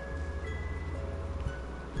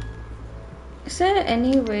 Is there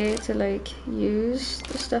any way to, like, use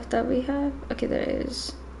the stuff that we have? Okay, there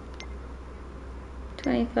is.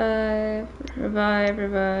 25,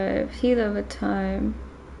 revive, heal over time.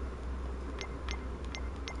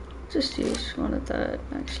 Just use one of that,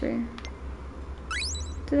 actually.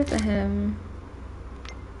 Do that for him.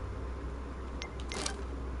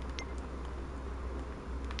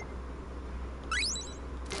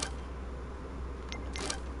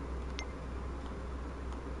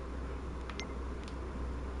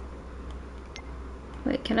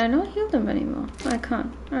 Wait, can I not heal them anymore? I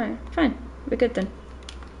can't. Alright, fine. We're good then.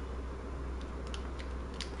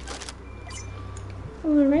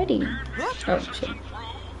 Alrighty. Oh, shit.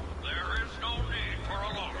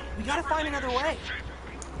 We gotta find another way.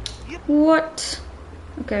 What?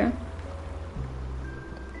 Okay.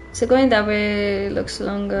 So going that way looks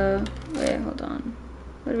longer. Wait, hold on.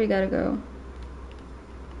 Where do we gotta go?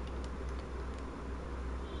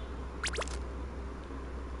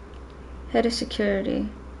 Head of security.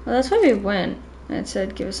 Well, that's where we went. And it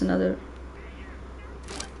said give us another.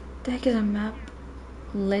 The heck is a map?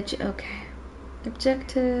 Okay.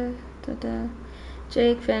 Objective.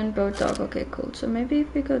 Jake, Finn, boat, dog. Okay, cool. So maybe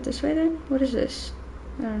if we go this way then? What is this?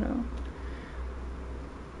 I don't know.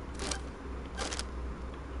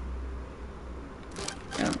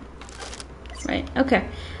 Oh. Right, okay.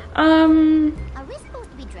 Are we supposed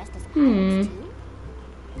to be dressed as pirates too?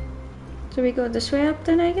 So we go this way up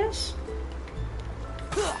then, I guess?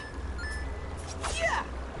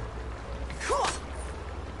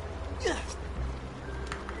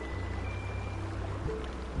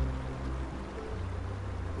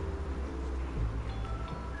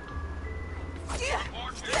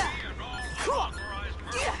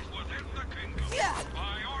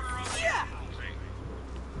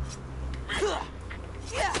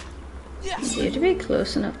 You have to be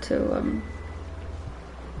close enough to,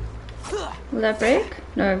 will that break?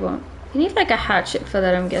 No, it won't. You need like a hatchet for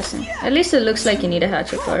that, I'm guessing. At least it looks like you need a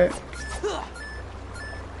hatchet for it.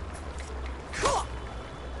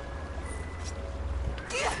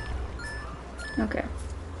 Okay.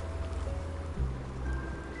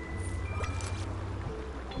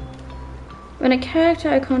 When a character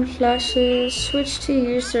icon flashes, switch to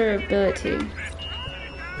user ability.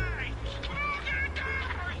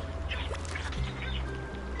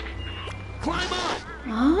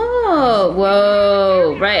 Oh,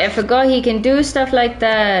 whoa. Right, I forgot he can do stuff like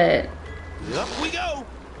that. Up we go.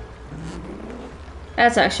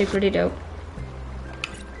 That's actually pretty dope.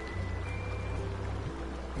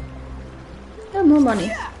 Oh, more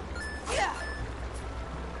money.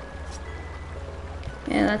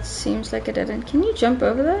 Yeah, that seems like a dead end. Can you jump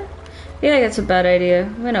over there? I feel like that's a bad idea.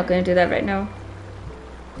 We're not going to do that right now.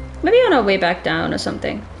 Maybe on our way back down or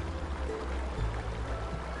something.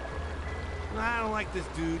 I don't like this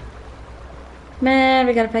dude. Man,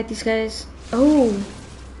 we gotta fight these guys. Oh.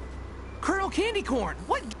 Colonel Candy Corn,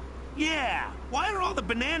 what? Yeah, why are all the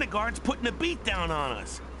banana guards putting a beat down on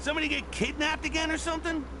us? Somebody get kidnapped again or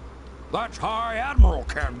something? That's High Admiral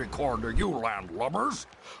Candy Corn to you, landlubbers.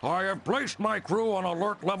 I have placed my crew on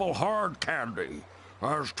alert level hard candy.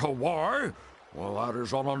 As to why, well, that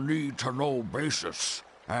is on a need-to-know basis.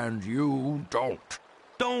 And you don't.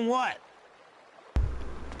 Don't what?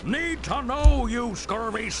 Need to know, you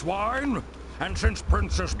scurvy swine. And since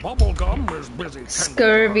Princess Bubblegum is busy...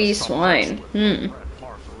 Scurvy swine.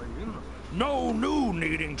 No new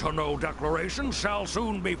needing-to-know declarations shall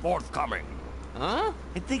soon be forthcoming. Huh?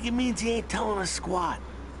 I think it means he ain't telling us squat.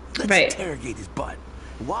 Let's interrogate his butt.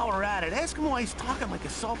 While we're at it, ask him why he's talking like a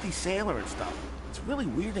salty sailor and stuff. It's really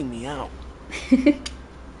weirding me out.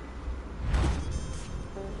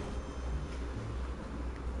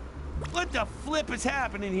 What the flip is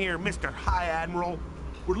happening here, Mr. High Admiral?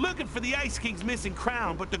 We're looking for the Ice King's missing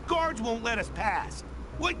crown, but the guards won't let us pass.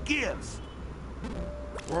 What gives?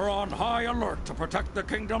 We're on high alert to protect the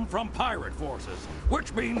kingdom from pirate forces,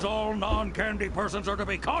 which means all non-candy persons are to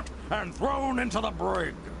be caught and thrown into the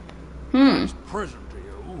brig. It's prison to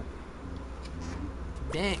you.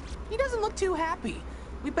 Dang, he doesn't look too happy.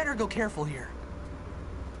 We better go careful here.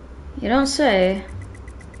 You don't say.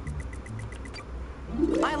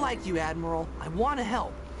 I like you, Admiral. I want to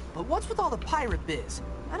help. But what's with all the pirate biz?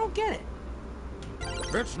 I don't get it.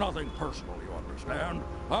 It's nothing personal, you understand.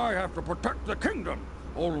 I have to protect the kingdom.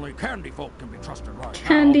 Only candy folk can be trusted right now.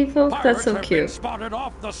 Candy folk? Pirates That's so have cute. been spotted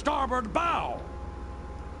off the starboard bow.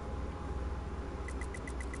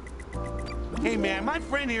 Hey man, my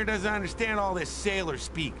friend here doesn't understand all this sailor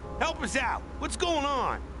speak. Help us out. What's going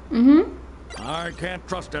on? I can't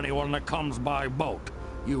trust anyone that comes by boat.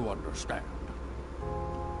 You understand.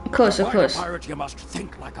 Of course, of Like course. a pirate, you must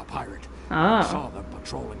think like a pirate. Ah. I saw them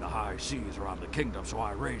patrolling the high seas around the kingdom, so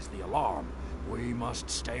I raised the alarm. We must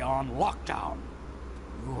stay on lockdown.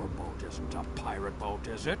 Your boat isn't a pirate boat,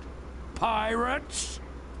 is it? Pirates?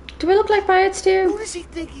 Do we look like pirates to Who you? does he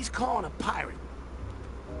think he's calling a pirate?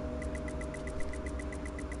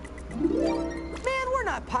 Man, we're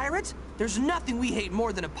not pirates. There's nothing we hate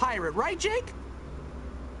more than a pirate, right, Jake?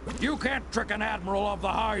 You can't trick an admiral of the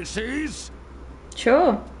high seas.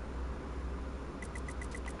 Sure.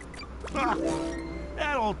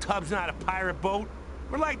 That old tub's not a pirate boat.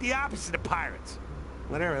 We're like the opposite of pirates.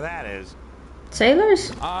 Whatever that is.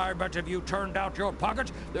 Sailors? I bet if you turned out your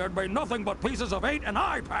pockets, there'd be nothing but pieces of 8 and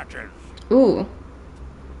eye patches. Ooh.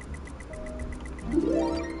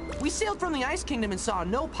 We sailed from the Ice Kingdom and saw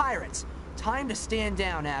no pirates. Time to stand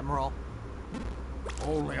down, Admiral.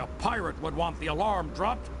 Only a pirate would want the alarm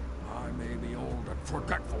dropped. I may be old and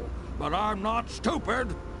forgetful, but I'm not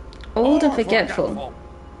stupid. Old and or forgetful.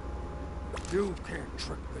 You can't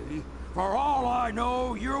trick me. For all I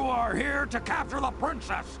know, you are here to capture the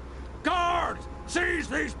princess. Guards, seize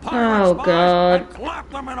these pirate Oh, spies God. and clap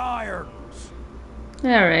them in irons.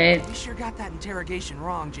 Alright. We sure got that interrogation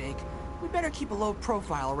wrong, Jake. We better keep a low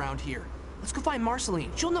profile around here. Let's go find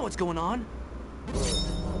Marceline. She'll know what's going on.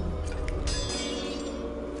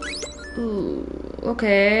 Ooh.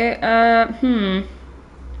 Okay.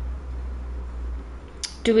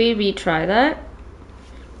 Do we retry that?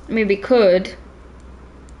 I mean, we could.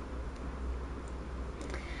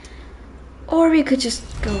 Or we could just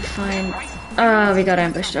go find... we got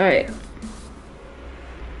ambushed. Alright.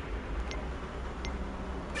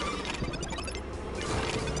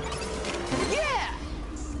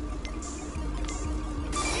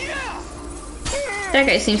 That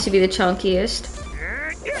guy seems to be the chunkiest.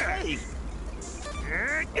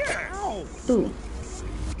 Ooh.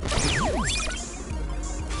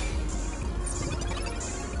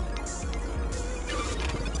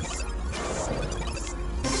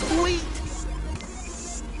 Sweet.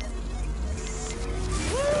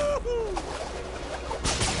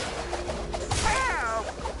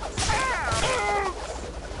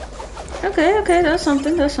 Okay, okay, that's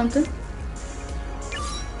something, that's something.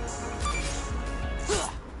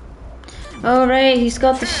 Alright, he's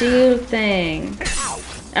got the shield thing.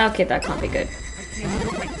 Okay, that can't be good.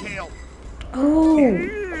 Oh!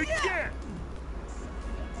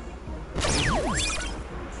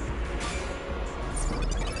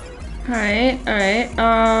 Alright, alright,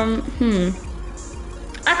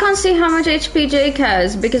 I can't see how much HP Jake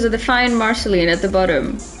has because of the fine Marceline at the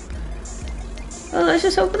bottom. Well, let's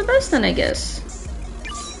just hope for the best then, I guess.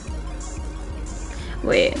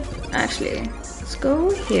 Wait, actually, let's go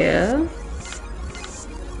here.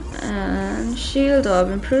 And shield orb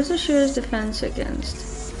improves the shield's defense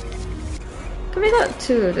against. Can we got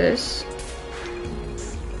 2 of this?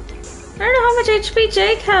 I don't know how much HP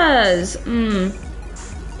Jake has.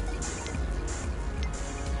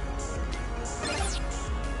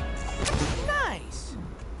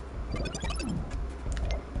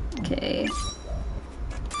 Okay.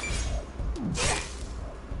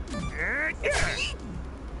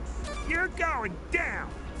 You're going down.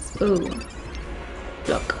 Ooh.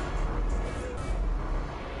 Block.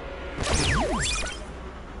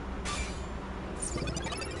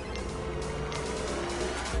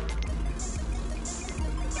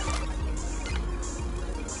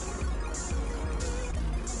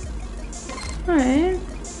 Alright.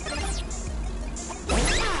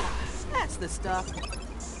 That's the stuff.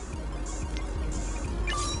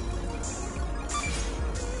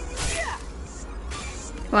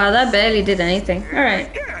 Wow, that barely did anything.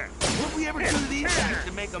 Alright. What we ever do to these guys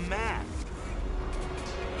to make them mad?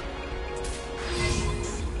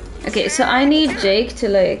 Okay, so I need Jake to,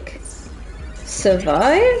 like,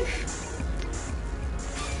 survive?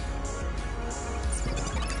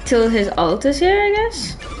 Till his ult is here, I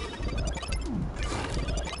guess?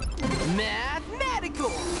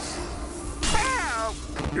 Mathematical.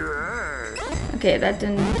 Okay, that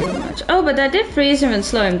didn't do much. Oh, but that did freeze him and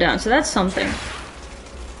slow him down, so that's something.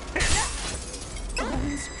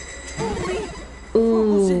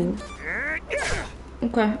 Ooh.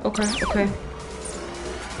 Okay, okay, okay.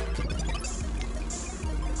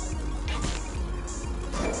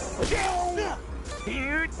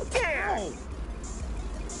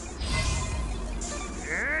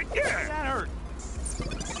 That hurt.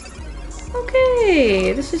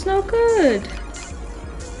 Okay, this is no good.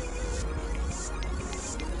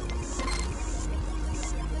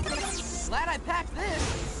 Glad I packed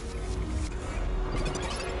this.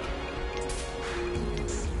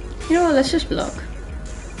 You know what, let's just block.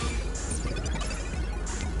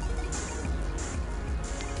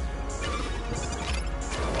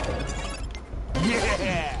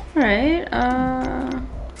 Yeah. Alright,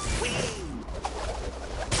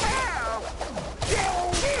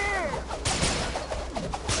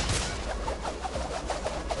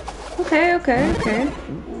 okay, okay, okay.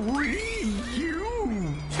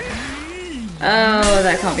 Oh,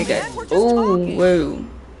 that can't be good. Ooh, whoa.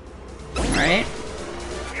 Alright.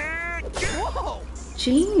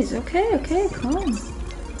 Jeez, okay, okay, calm.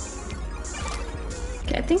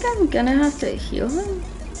 Okay, I think I'm gonna have to heal him.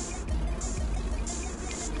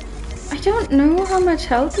 I don't know how much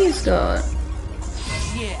health he's got.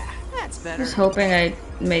 Yeah, that's better. Just hoping I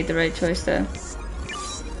made the right choice there.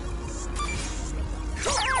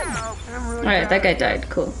 Alright, that guy died,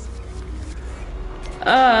 cool.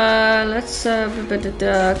 Let's,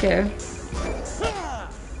 okay.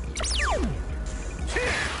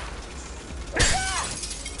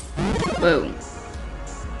 Whoa.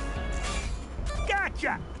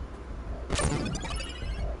 Gotcha.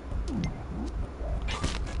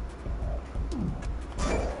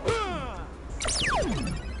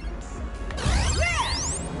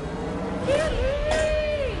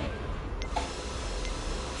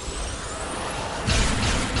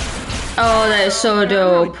 Oh, that is so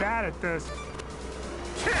dope. Bad at this.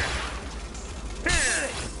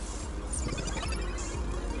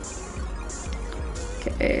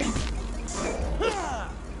 Okay.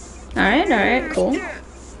 Alright, cool.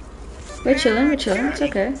 We're chilling, it's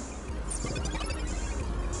okay.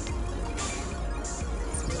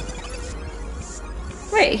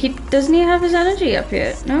 Wait, doesn't he have his energy up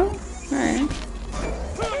yet? No? Alright.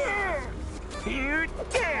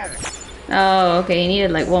 Oh, okay, he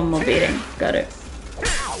needed like one more beating. Got it.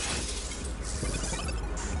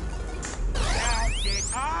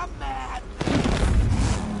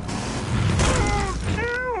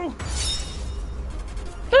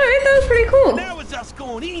 Alright, that was pretty cool. That was us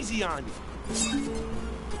going easy on you.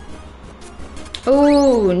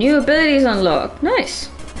 Ooh, new abilities unlocked. Nice.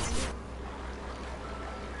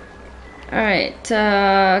 Alright,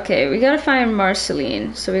 okay, we gotta find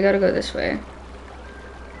Marceline, so we gotta go this way.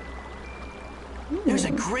 There's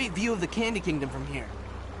a great view of the Candy Kingdom from here.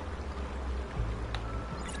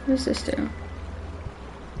 What does this do?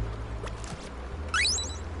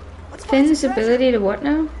 Finn's ability to what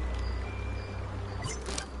now?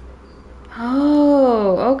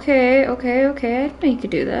 Oh, okay. I didn't know you could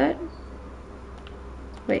do that.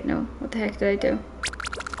 Wait, no. What the heck did I do?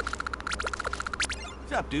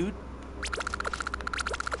 What's up, dude?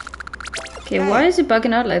 Okay, why is it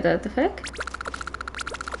bugging out like that? The heck?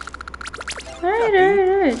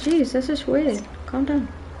 Alright. Jeez, this is weird. Calm down.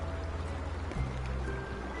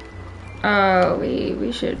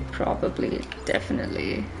 We should probably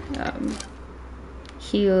definitely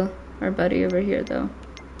heal our buddy over here though.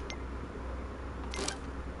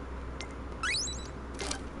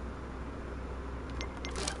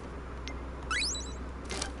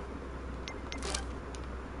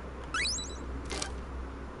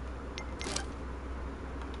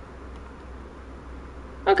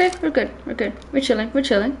 Okay, we're good. We're good. We're chilling. We're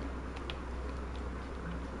chilling.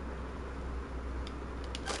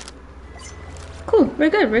 Cool. We're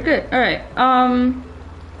good. We're good. All right.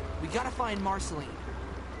 We gotta find Marceline.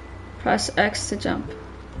 Press X to jump.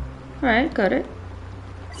 All right, got it.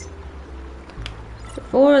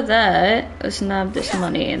 Before that, let's nab this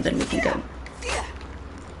money and then we can go.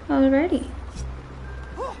 Alrighty.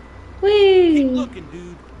 Whee! Keep looking,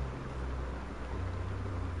 dude.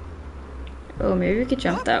 Oh, maybe we could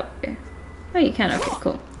jump that way. Oh, you can. Okay,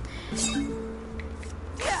 cool.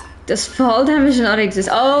 Does fall damage not exist?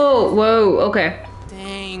 Oh, whoa, okay.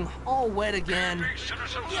 Dang, all wet again.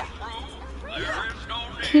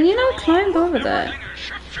 Can you not climb over that?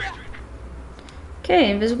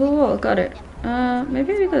 Okay, invisible wall, got it.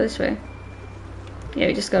 Maybe we go this way. Yeah,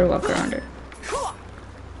 we just gotta walk around it.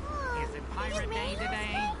 Is it pirate day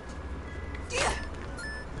today?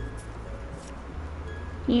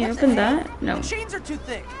 Can you open that? No. The chains are too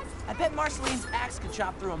thick. I bet Marceline's axe could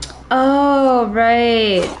chop through them though. Oh,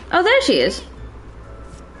 right. Oh, there she is.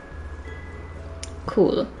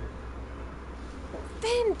 Cool.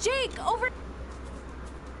 Finn, Jake, over.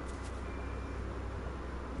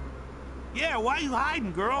 Yeah, why you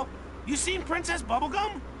hiding, girl? You seen Princess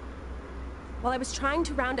Bubblegum? While I was trying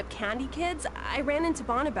to round up candy kids, I ran into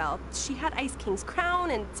Bonnabelle. She had Ice King's crown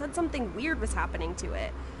and said something weird was happening to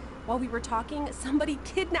it. While we were talking, somebody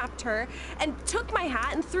kidnapped her and took my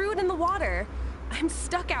hat and threw it in the water. I'm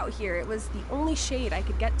stuck out here. It was the only shade I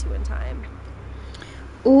could get to in time.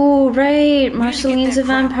 Ooh, right. Marceline's a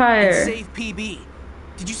vampire. Save PB.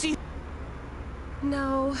 Did you see?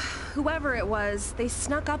 No, whoever it was, they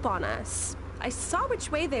snuck up on us. I saw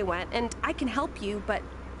which way they went, and I can help you, but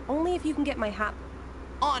only if you can get my hat.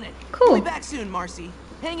 On it. Cool. We'll be back soon, Marcy.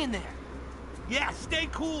 Hang in there. Yeah, stay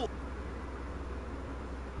cool.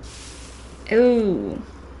 Ooh.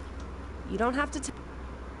 You don't have to.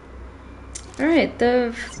 All right.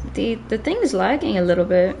 The thing is lagging a little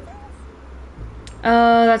bit.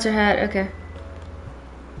 Oh, that's her hat. Okay.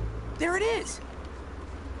 There it is.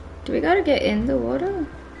 Do we gotta get in the water?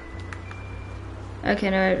 Okay,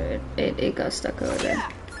 no, it got stuck over there.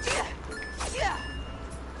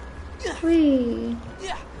 Whee!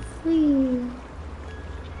 Whee!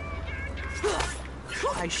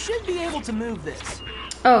 I should be able to move this.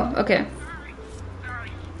 Oh, okay.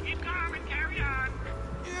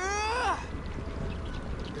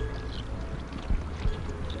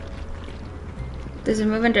 Does it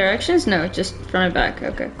move in directions? No, just front and back.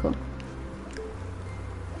 Okay, cool.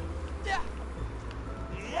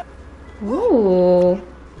 Ooh.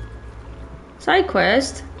 Side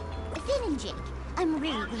quest. Finn and Jake, I'm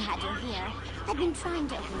really glad you're here. I've been trying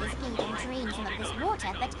to open this gate and drain some of this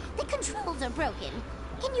water, but the controls are broken.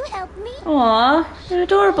 Can you help me? Aw, they're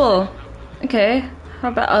adorable. Okay, how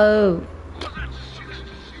about... Oh.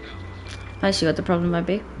 I see what the problem might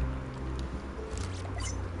be.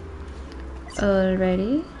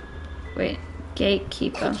 Alrighty. Wait,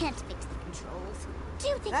 gatekeeper. I can't fix the controls. Do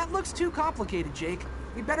you think... That looks too complicated, Jake.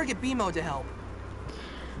 We better get B-Mode to help.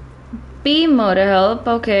 B-Mode to help,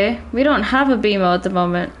 okay. We don't have a B-Mode at the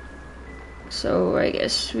moment. So I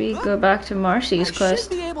guess we go back to Marcy's quest. I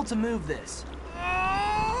should be able to move this.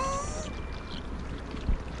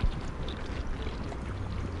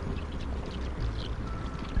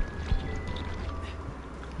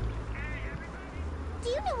 Do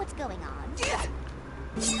you know what's going on?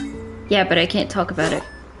 Yeah, but I can't talk about it.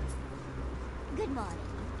 Good morning.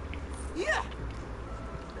 Yeah.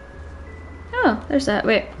 Oh, there's that.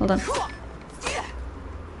 Wait, hold on.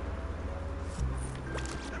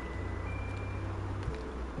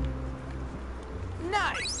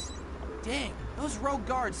 Nice. Dang, those rogue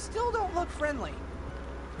guards still don't look friendly.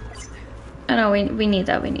 Oh no, we need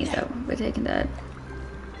that. We need that. We're taking that.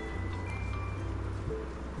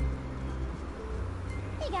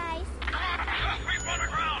 Hey guys.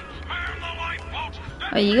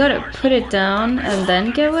 Oh, you gotta put it down and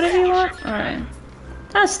then get whatever you want? Alright.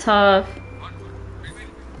 That's tough.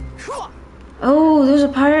 Oh, those are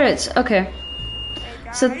pirates. Okay.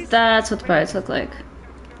 So that's what the pirates look like.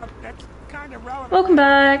 Welcome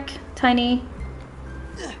back, Tiny.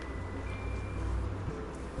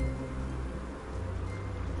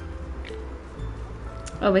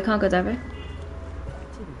 Oh, we can't go that way.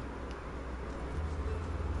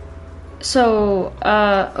 So,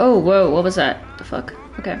 oh, whoa, what was that? The fuck?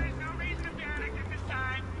 Okay.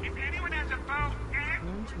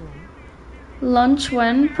 Lunch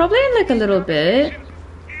when? Probably in like a little bit.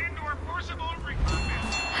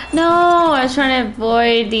 No, I was trying to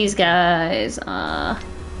avoid these guys.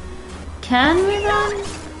 Can we run?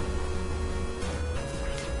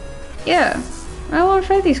 Yeah, I won't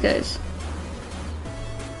fight these guys.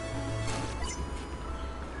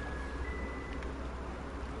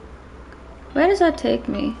 Where does that take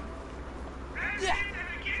me?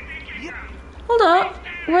 Hold up.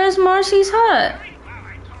 Where's Marcy's hut?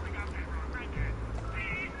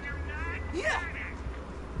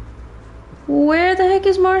 Where the heck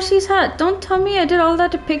is Marcy's hut? Don't tell me I did all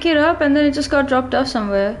that to pick it up and then it just got dropped off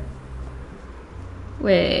somewhere.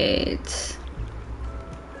 Wait.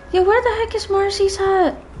 Yeah, where the heck is Marcy's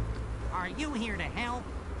hut? Are you here to help?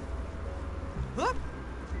 Whoop.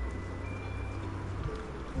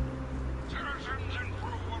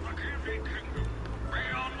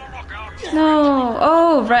 No.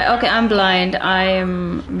 Oh, right. Okay, I'm blind. I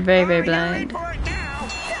am very, very blind.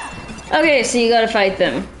 Okay, so you gotta fight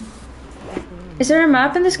them. Is there a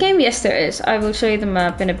map in this game? Yes, there is. I will show you the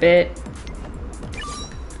map in a bit.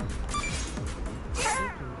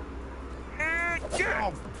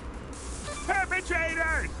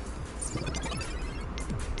 Perpetrators!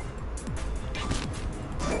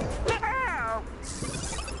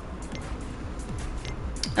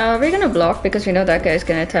 We're gonna block because we know that guy's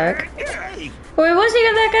gonna attack. Oh, it wasn't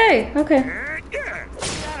even that guy. Okay.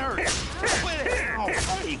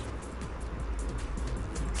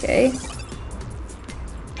 Okay.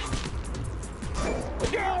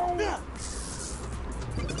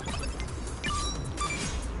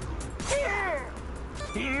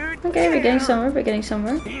 Okay, we're getting somewhere. We're getting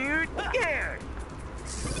somewhere.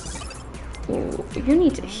 Ooh, you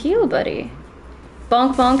need to heal, buddy.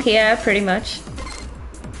 Bonk bonk, yeah, pretty much.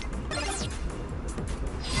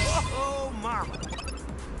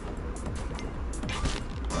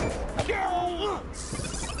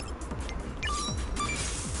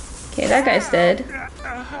 Okay, that guy's dead.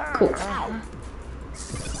 Cool.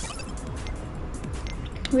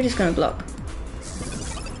 We're just gonna block.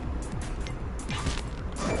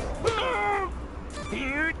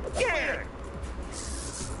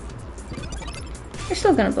 We're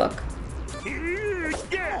still gonna block.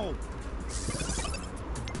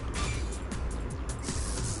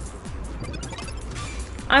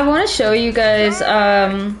 I want to show you guys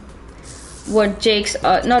what Jake's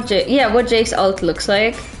what Jake's ult looks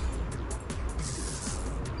like.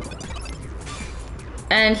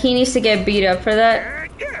 And he needs to get beat up for that.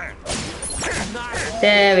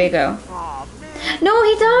 There we go. No,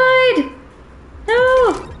 he died!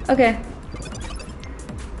 No! Okay.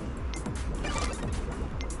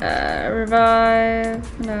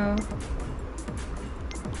 Revive. No.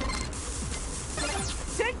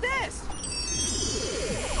 Take this!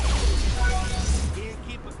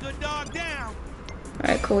 Keep a good dog down.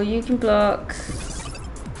 Alright, cool. You can block.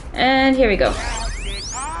 And here we go.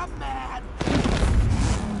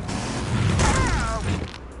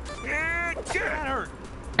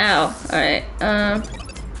 Ow. Alright. I'm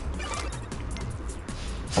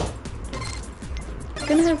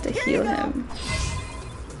gonna have to heal him.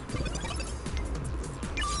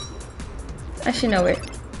 Actually, no, wait.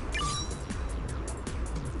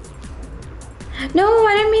 No,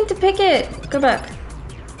 I didn't mean to pick it. Go back.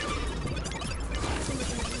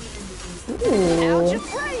 Ooh.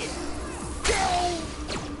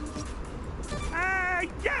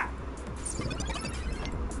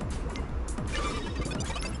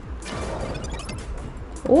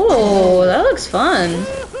 Oh, that looks fun.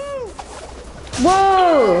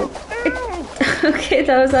 Whoa! Okay,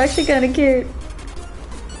 that was actually kind of cute.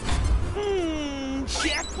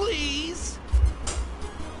 Check, please.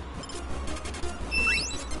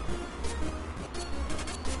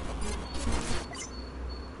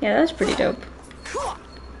 Yeah, that's pretty dope.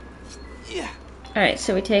 Yeah. Alright,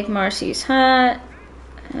 so we take Marcy's hat,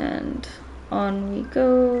 and on we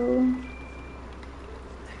go.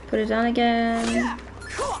 Put it down again.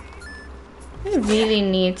 I really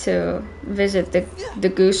need to visit the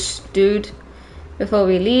goose dude before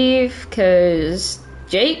we leave, cause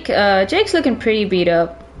Jake's looking pretty beat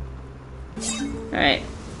up. Alright.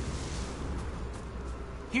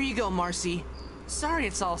 Here you go, Marcy. Sorry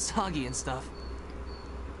it's all soggy and stuff.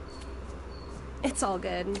 It's all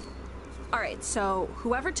good. Alright, so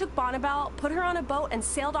whoever took Bonnibel put her on a boat and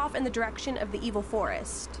sailed off in the direction of the evil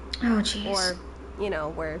forest. Oh, jeez. Or, you know,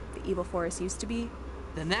 where the evil forest used to be.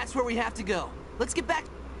 Then that's where we have to go. Let's get back.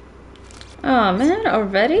 Oh man,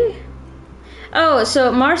 already? Oh,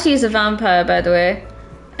 so Marcy is a vampire, by the way.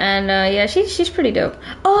 And yeah, she's pretty dope.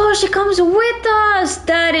 Oh, she comes with us!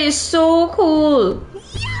 That is so cool!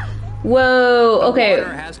 Whoa, okay. The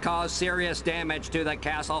water has caused serious damage to the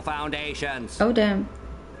castle foundations. Oh, damn.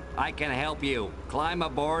 I can help you. Climb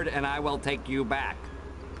aboard and I will take you back.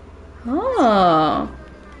 Oh.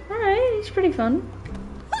 Alright, it's pretty fun.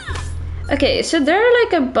 Okay, so there are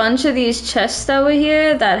like a bunch of these chests that were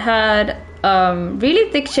here that had really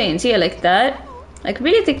thick chains. Yeah, like that. Like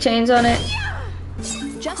really thick chains on it.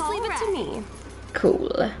 Just leave it to me.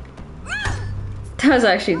 Cool. That's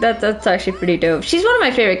actually pretty dope. She's one of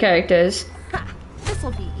my favorite characters.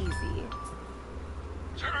 This'll be easy.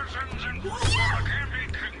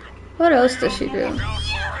 What else does she do?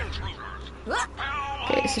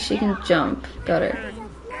 Okay, so she can jump. Got it.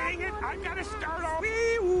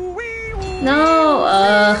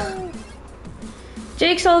 No,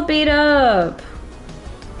 Jake's all beat up.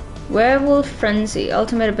 Werewolf Frenzy,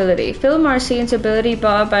 ultimate ability. Fill Marcine's ability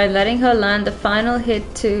bar by letting her land the final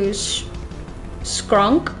hit to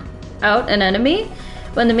scrunk out an enemy.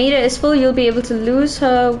 When the meter is full, you'll be able to lose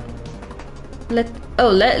her. Let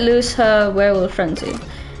loose her Werewolf Frenzy.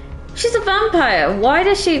 She's a vampire. Why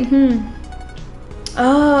does she?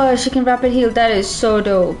 Oh, she can rapid heal. That is so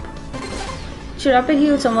dope. She rapid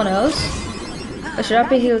heal someone else? Or she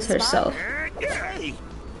rapid heals herself?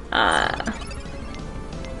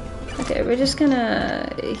 Okay, we're just gonna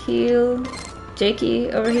heal Jakey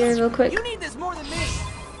over here real quick. You need this more than me.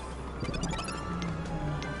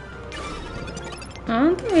 I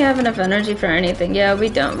don't think we have enough energy for anything. Yeah, we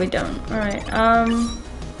don't. Alright,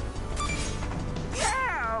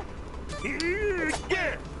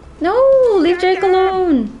 No! Leave Jake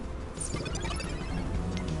alone!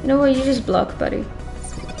 You know what? You just block, buddy.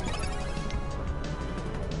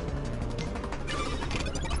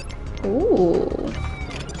 Ooh.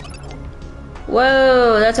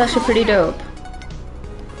 Whoa, that's actually pretty dope.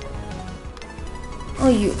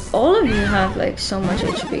 Oh, all of you have like so much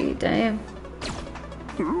HP, damn.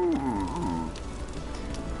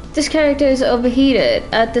 This character is overheated.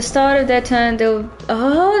 At the start of their turn, they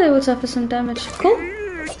will suffer some damage. Cool.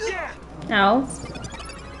 Ow.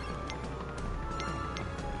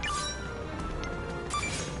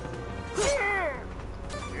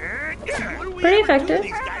 Pretty effective.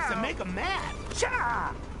 These guys to make them mad.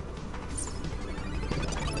 Cha!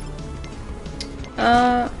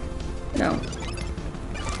 No.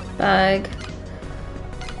 Bag.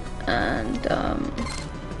 And,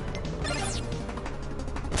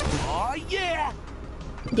 Oh, yeah!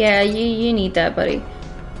 yeah, you need that, buddy.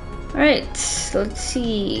 Alright, let's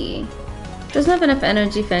see. Doesn't have enough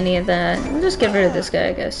energy for any of that. We'll just get rid of this guy,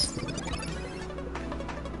 I guess.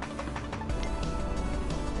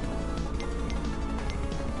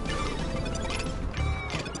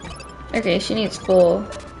 Okay, she needs 4.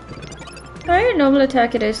 Alright, normal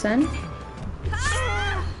attack it is then.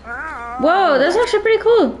 Whoa, that's actually pretty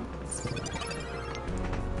cool.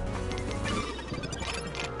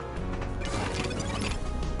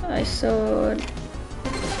 I sword.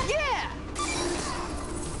 Yeah!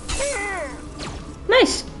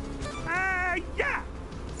 Nice. Yeah!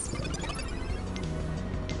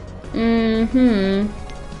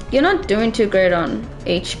 You're not doing too great on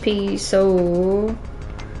HP, so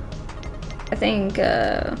I think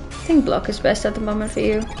block is best at the moment for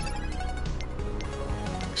you.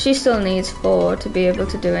 She still needs 4 to be able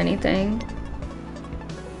to do anything.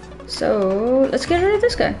 So let's get rid of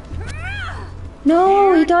this guy.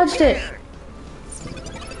 No, he dodged it.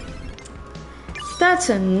 That's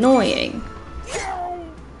annoying.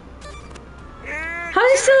 How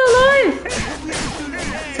is he still alive?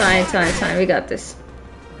 Time. We got this.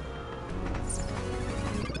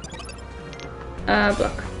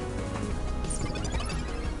 Block.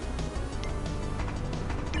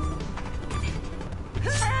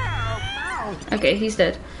 Okay, he's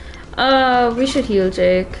dead. We should heal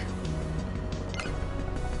Jake.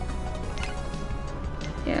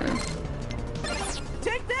 Yeah.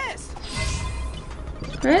 Take this!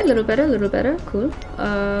 Alright, a little better, cool.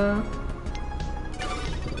 Alright!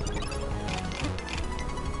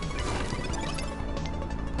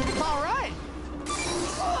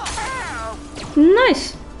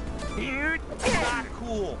 Nice! Not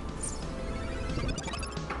cool.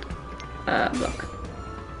 Block.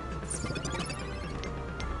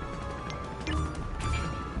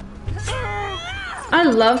 I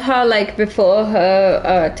love how like before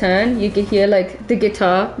her turn you could hear like the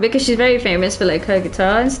guitar because she's very famous for like her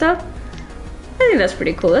guitar and stuff. I think that's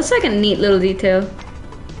pretty cool. That's like a neat little detail.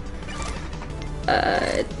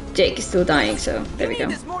 Jake is still dying, so there we go.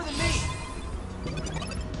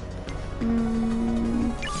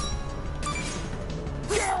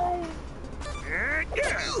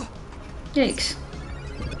 Yikes.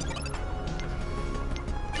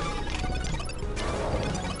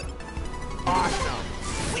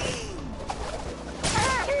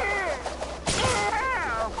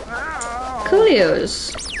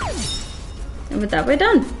 Coolios. And with that, we're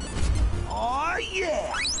done. Oh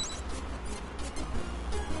yeah!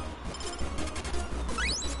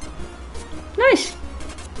 Nice.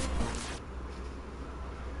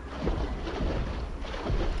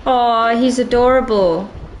 Aw, he's adorable.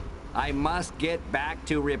 I must get back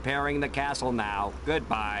to repairing the castle now.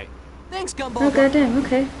 Goodbye. Thanks, Gumball. Oh, goddamn,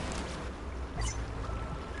 okay.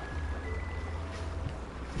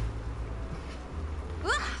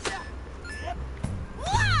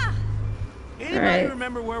 Anybody Alright.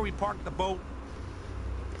 remember where we parked the boat?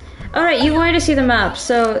 Alright, you wanted to see the map,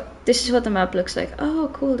 so this is what the map looks like. Oh,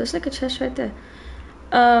 cool, there's like a chest right there.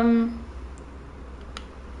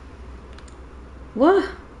 What?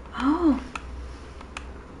 Oh.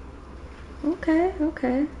 Okay,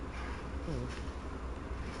 okay.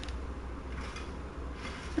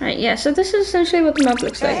 Alright, yeah, so this is essentially what the map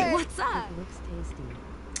looks like. Hey, what's up? It looks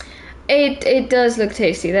tasty. It does look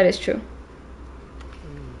tasty, that is true.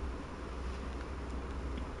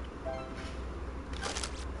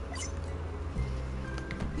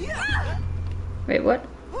 Wait, what?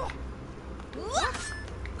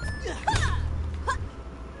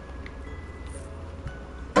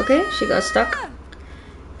 Okay, she got stuck.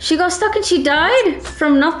 She got stuck and she died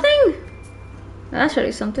from nothing? That's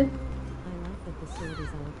really something. I like that the sword is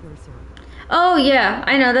on a cursor. Oh yeah,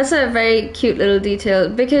 I know, that's a very cute little detail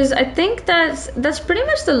because I think that's pretty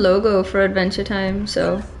much the logo for Adventure Time,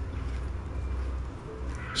 so.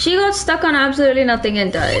 She got stuck on absolutely nothing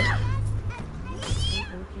and died.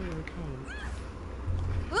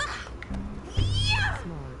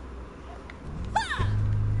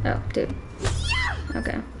 Oh, dude.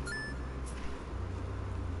 Okay.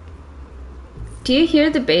 Do you hear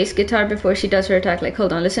the bass guitar before she does her attack? Like,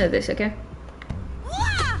 hold on, listen to this, okay?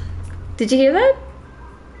 Did you hear that?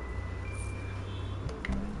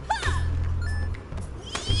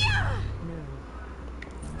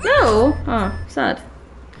 No! Oh, sad.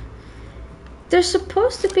 There's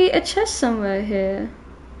supposed to be a chest somewhere here.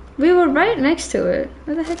 We were right next to it.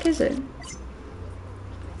 Where the heck is it?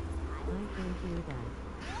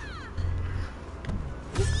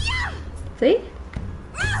 See?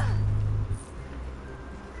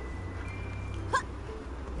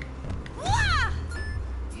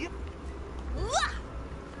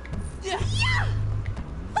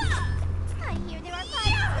 I hear there are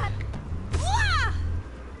pirates.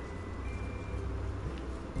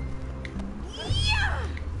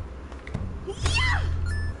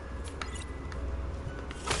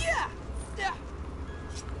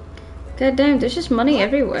 God damn, there's just money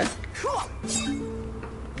everywhere.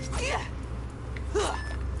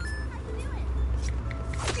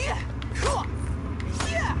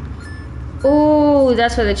 Oh,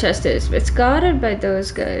 that's where the chest is. It's guarded by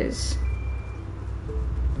those guys.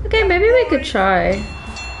 Okay, maybe we could try.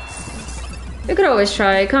 We could always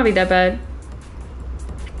try. It can't be that bad.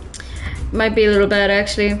 Might be a little bad,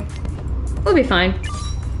 actually. We'll be fine.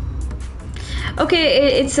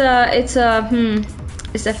 Okay, it's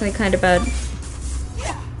definitely kind of bad.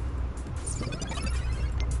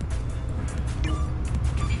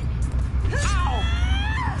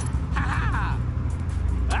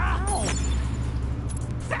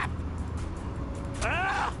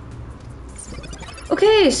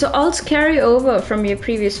 Okay, so alts carry over from your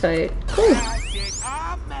previous fight. Cool.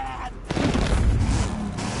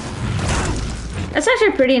 That's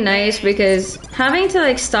actually pretty nice because having to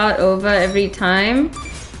like start over every time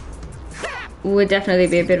would definitely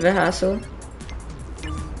be a bit of a hassle.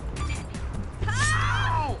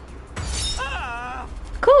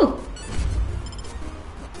 Cool.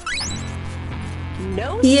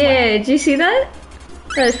 No sweat. Yeah, did you see that?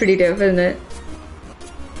 That was pretty dope, isn't it?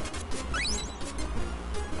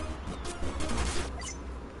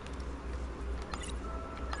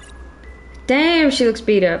 Damn, she looks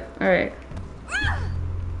beat up. Alright.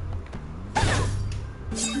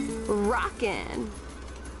 Rockin'.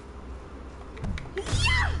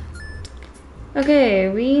 Okay,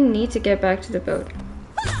 we need to get back to the boat.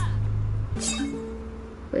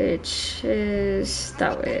 Which is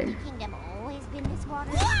that way. Kingdom always been this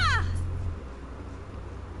water.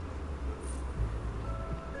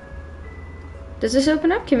 Does this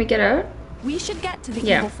open up? Can we get out? We should get to the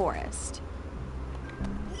Yeah. evil forest.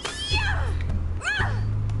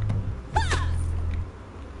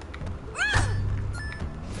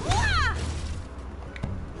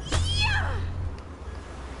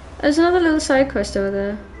 There's another little side quest over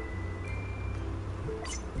there.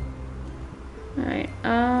 Alright,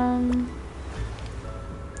 I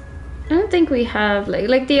don't think we have,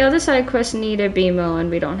 like the other side quests need a BMO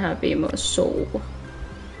and we don't have BMO, so.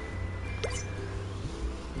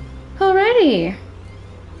 Alrighty.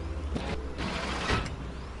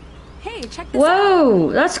 Hey, check this out.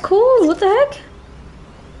 Whoa, that's cool, what the heck?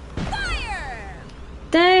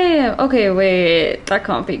 Damn, okay, wait, that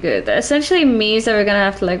can't be good. That essentially means that we're gonna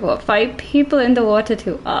have to, like, what, fight people in the water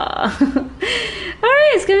too? Ah. Alright,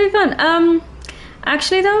 it's gonna be fun.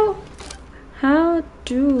 Actually though, how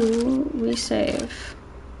do we save?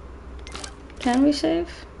 Can we save?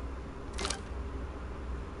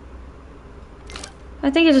 I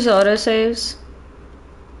think it just auto saves.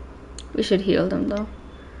 We should heal them though.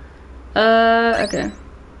 Okay.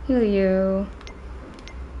 Heal you.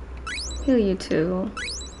 Heal you too.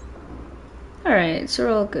 Alright, so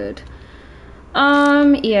we're all good.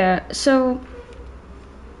 Yeah, so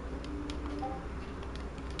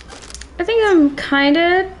I think I'm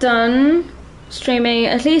kinda done streaming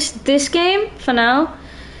at least this game for now.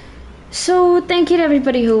 So thank you to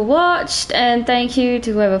everybody who watched, and thank you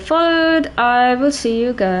to whoever followed. I will see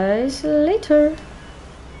you guys later.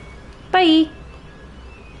 Bye.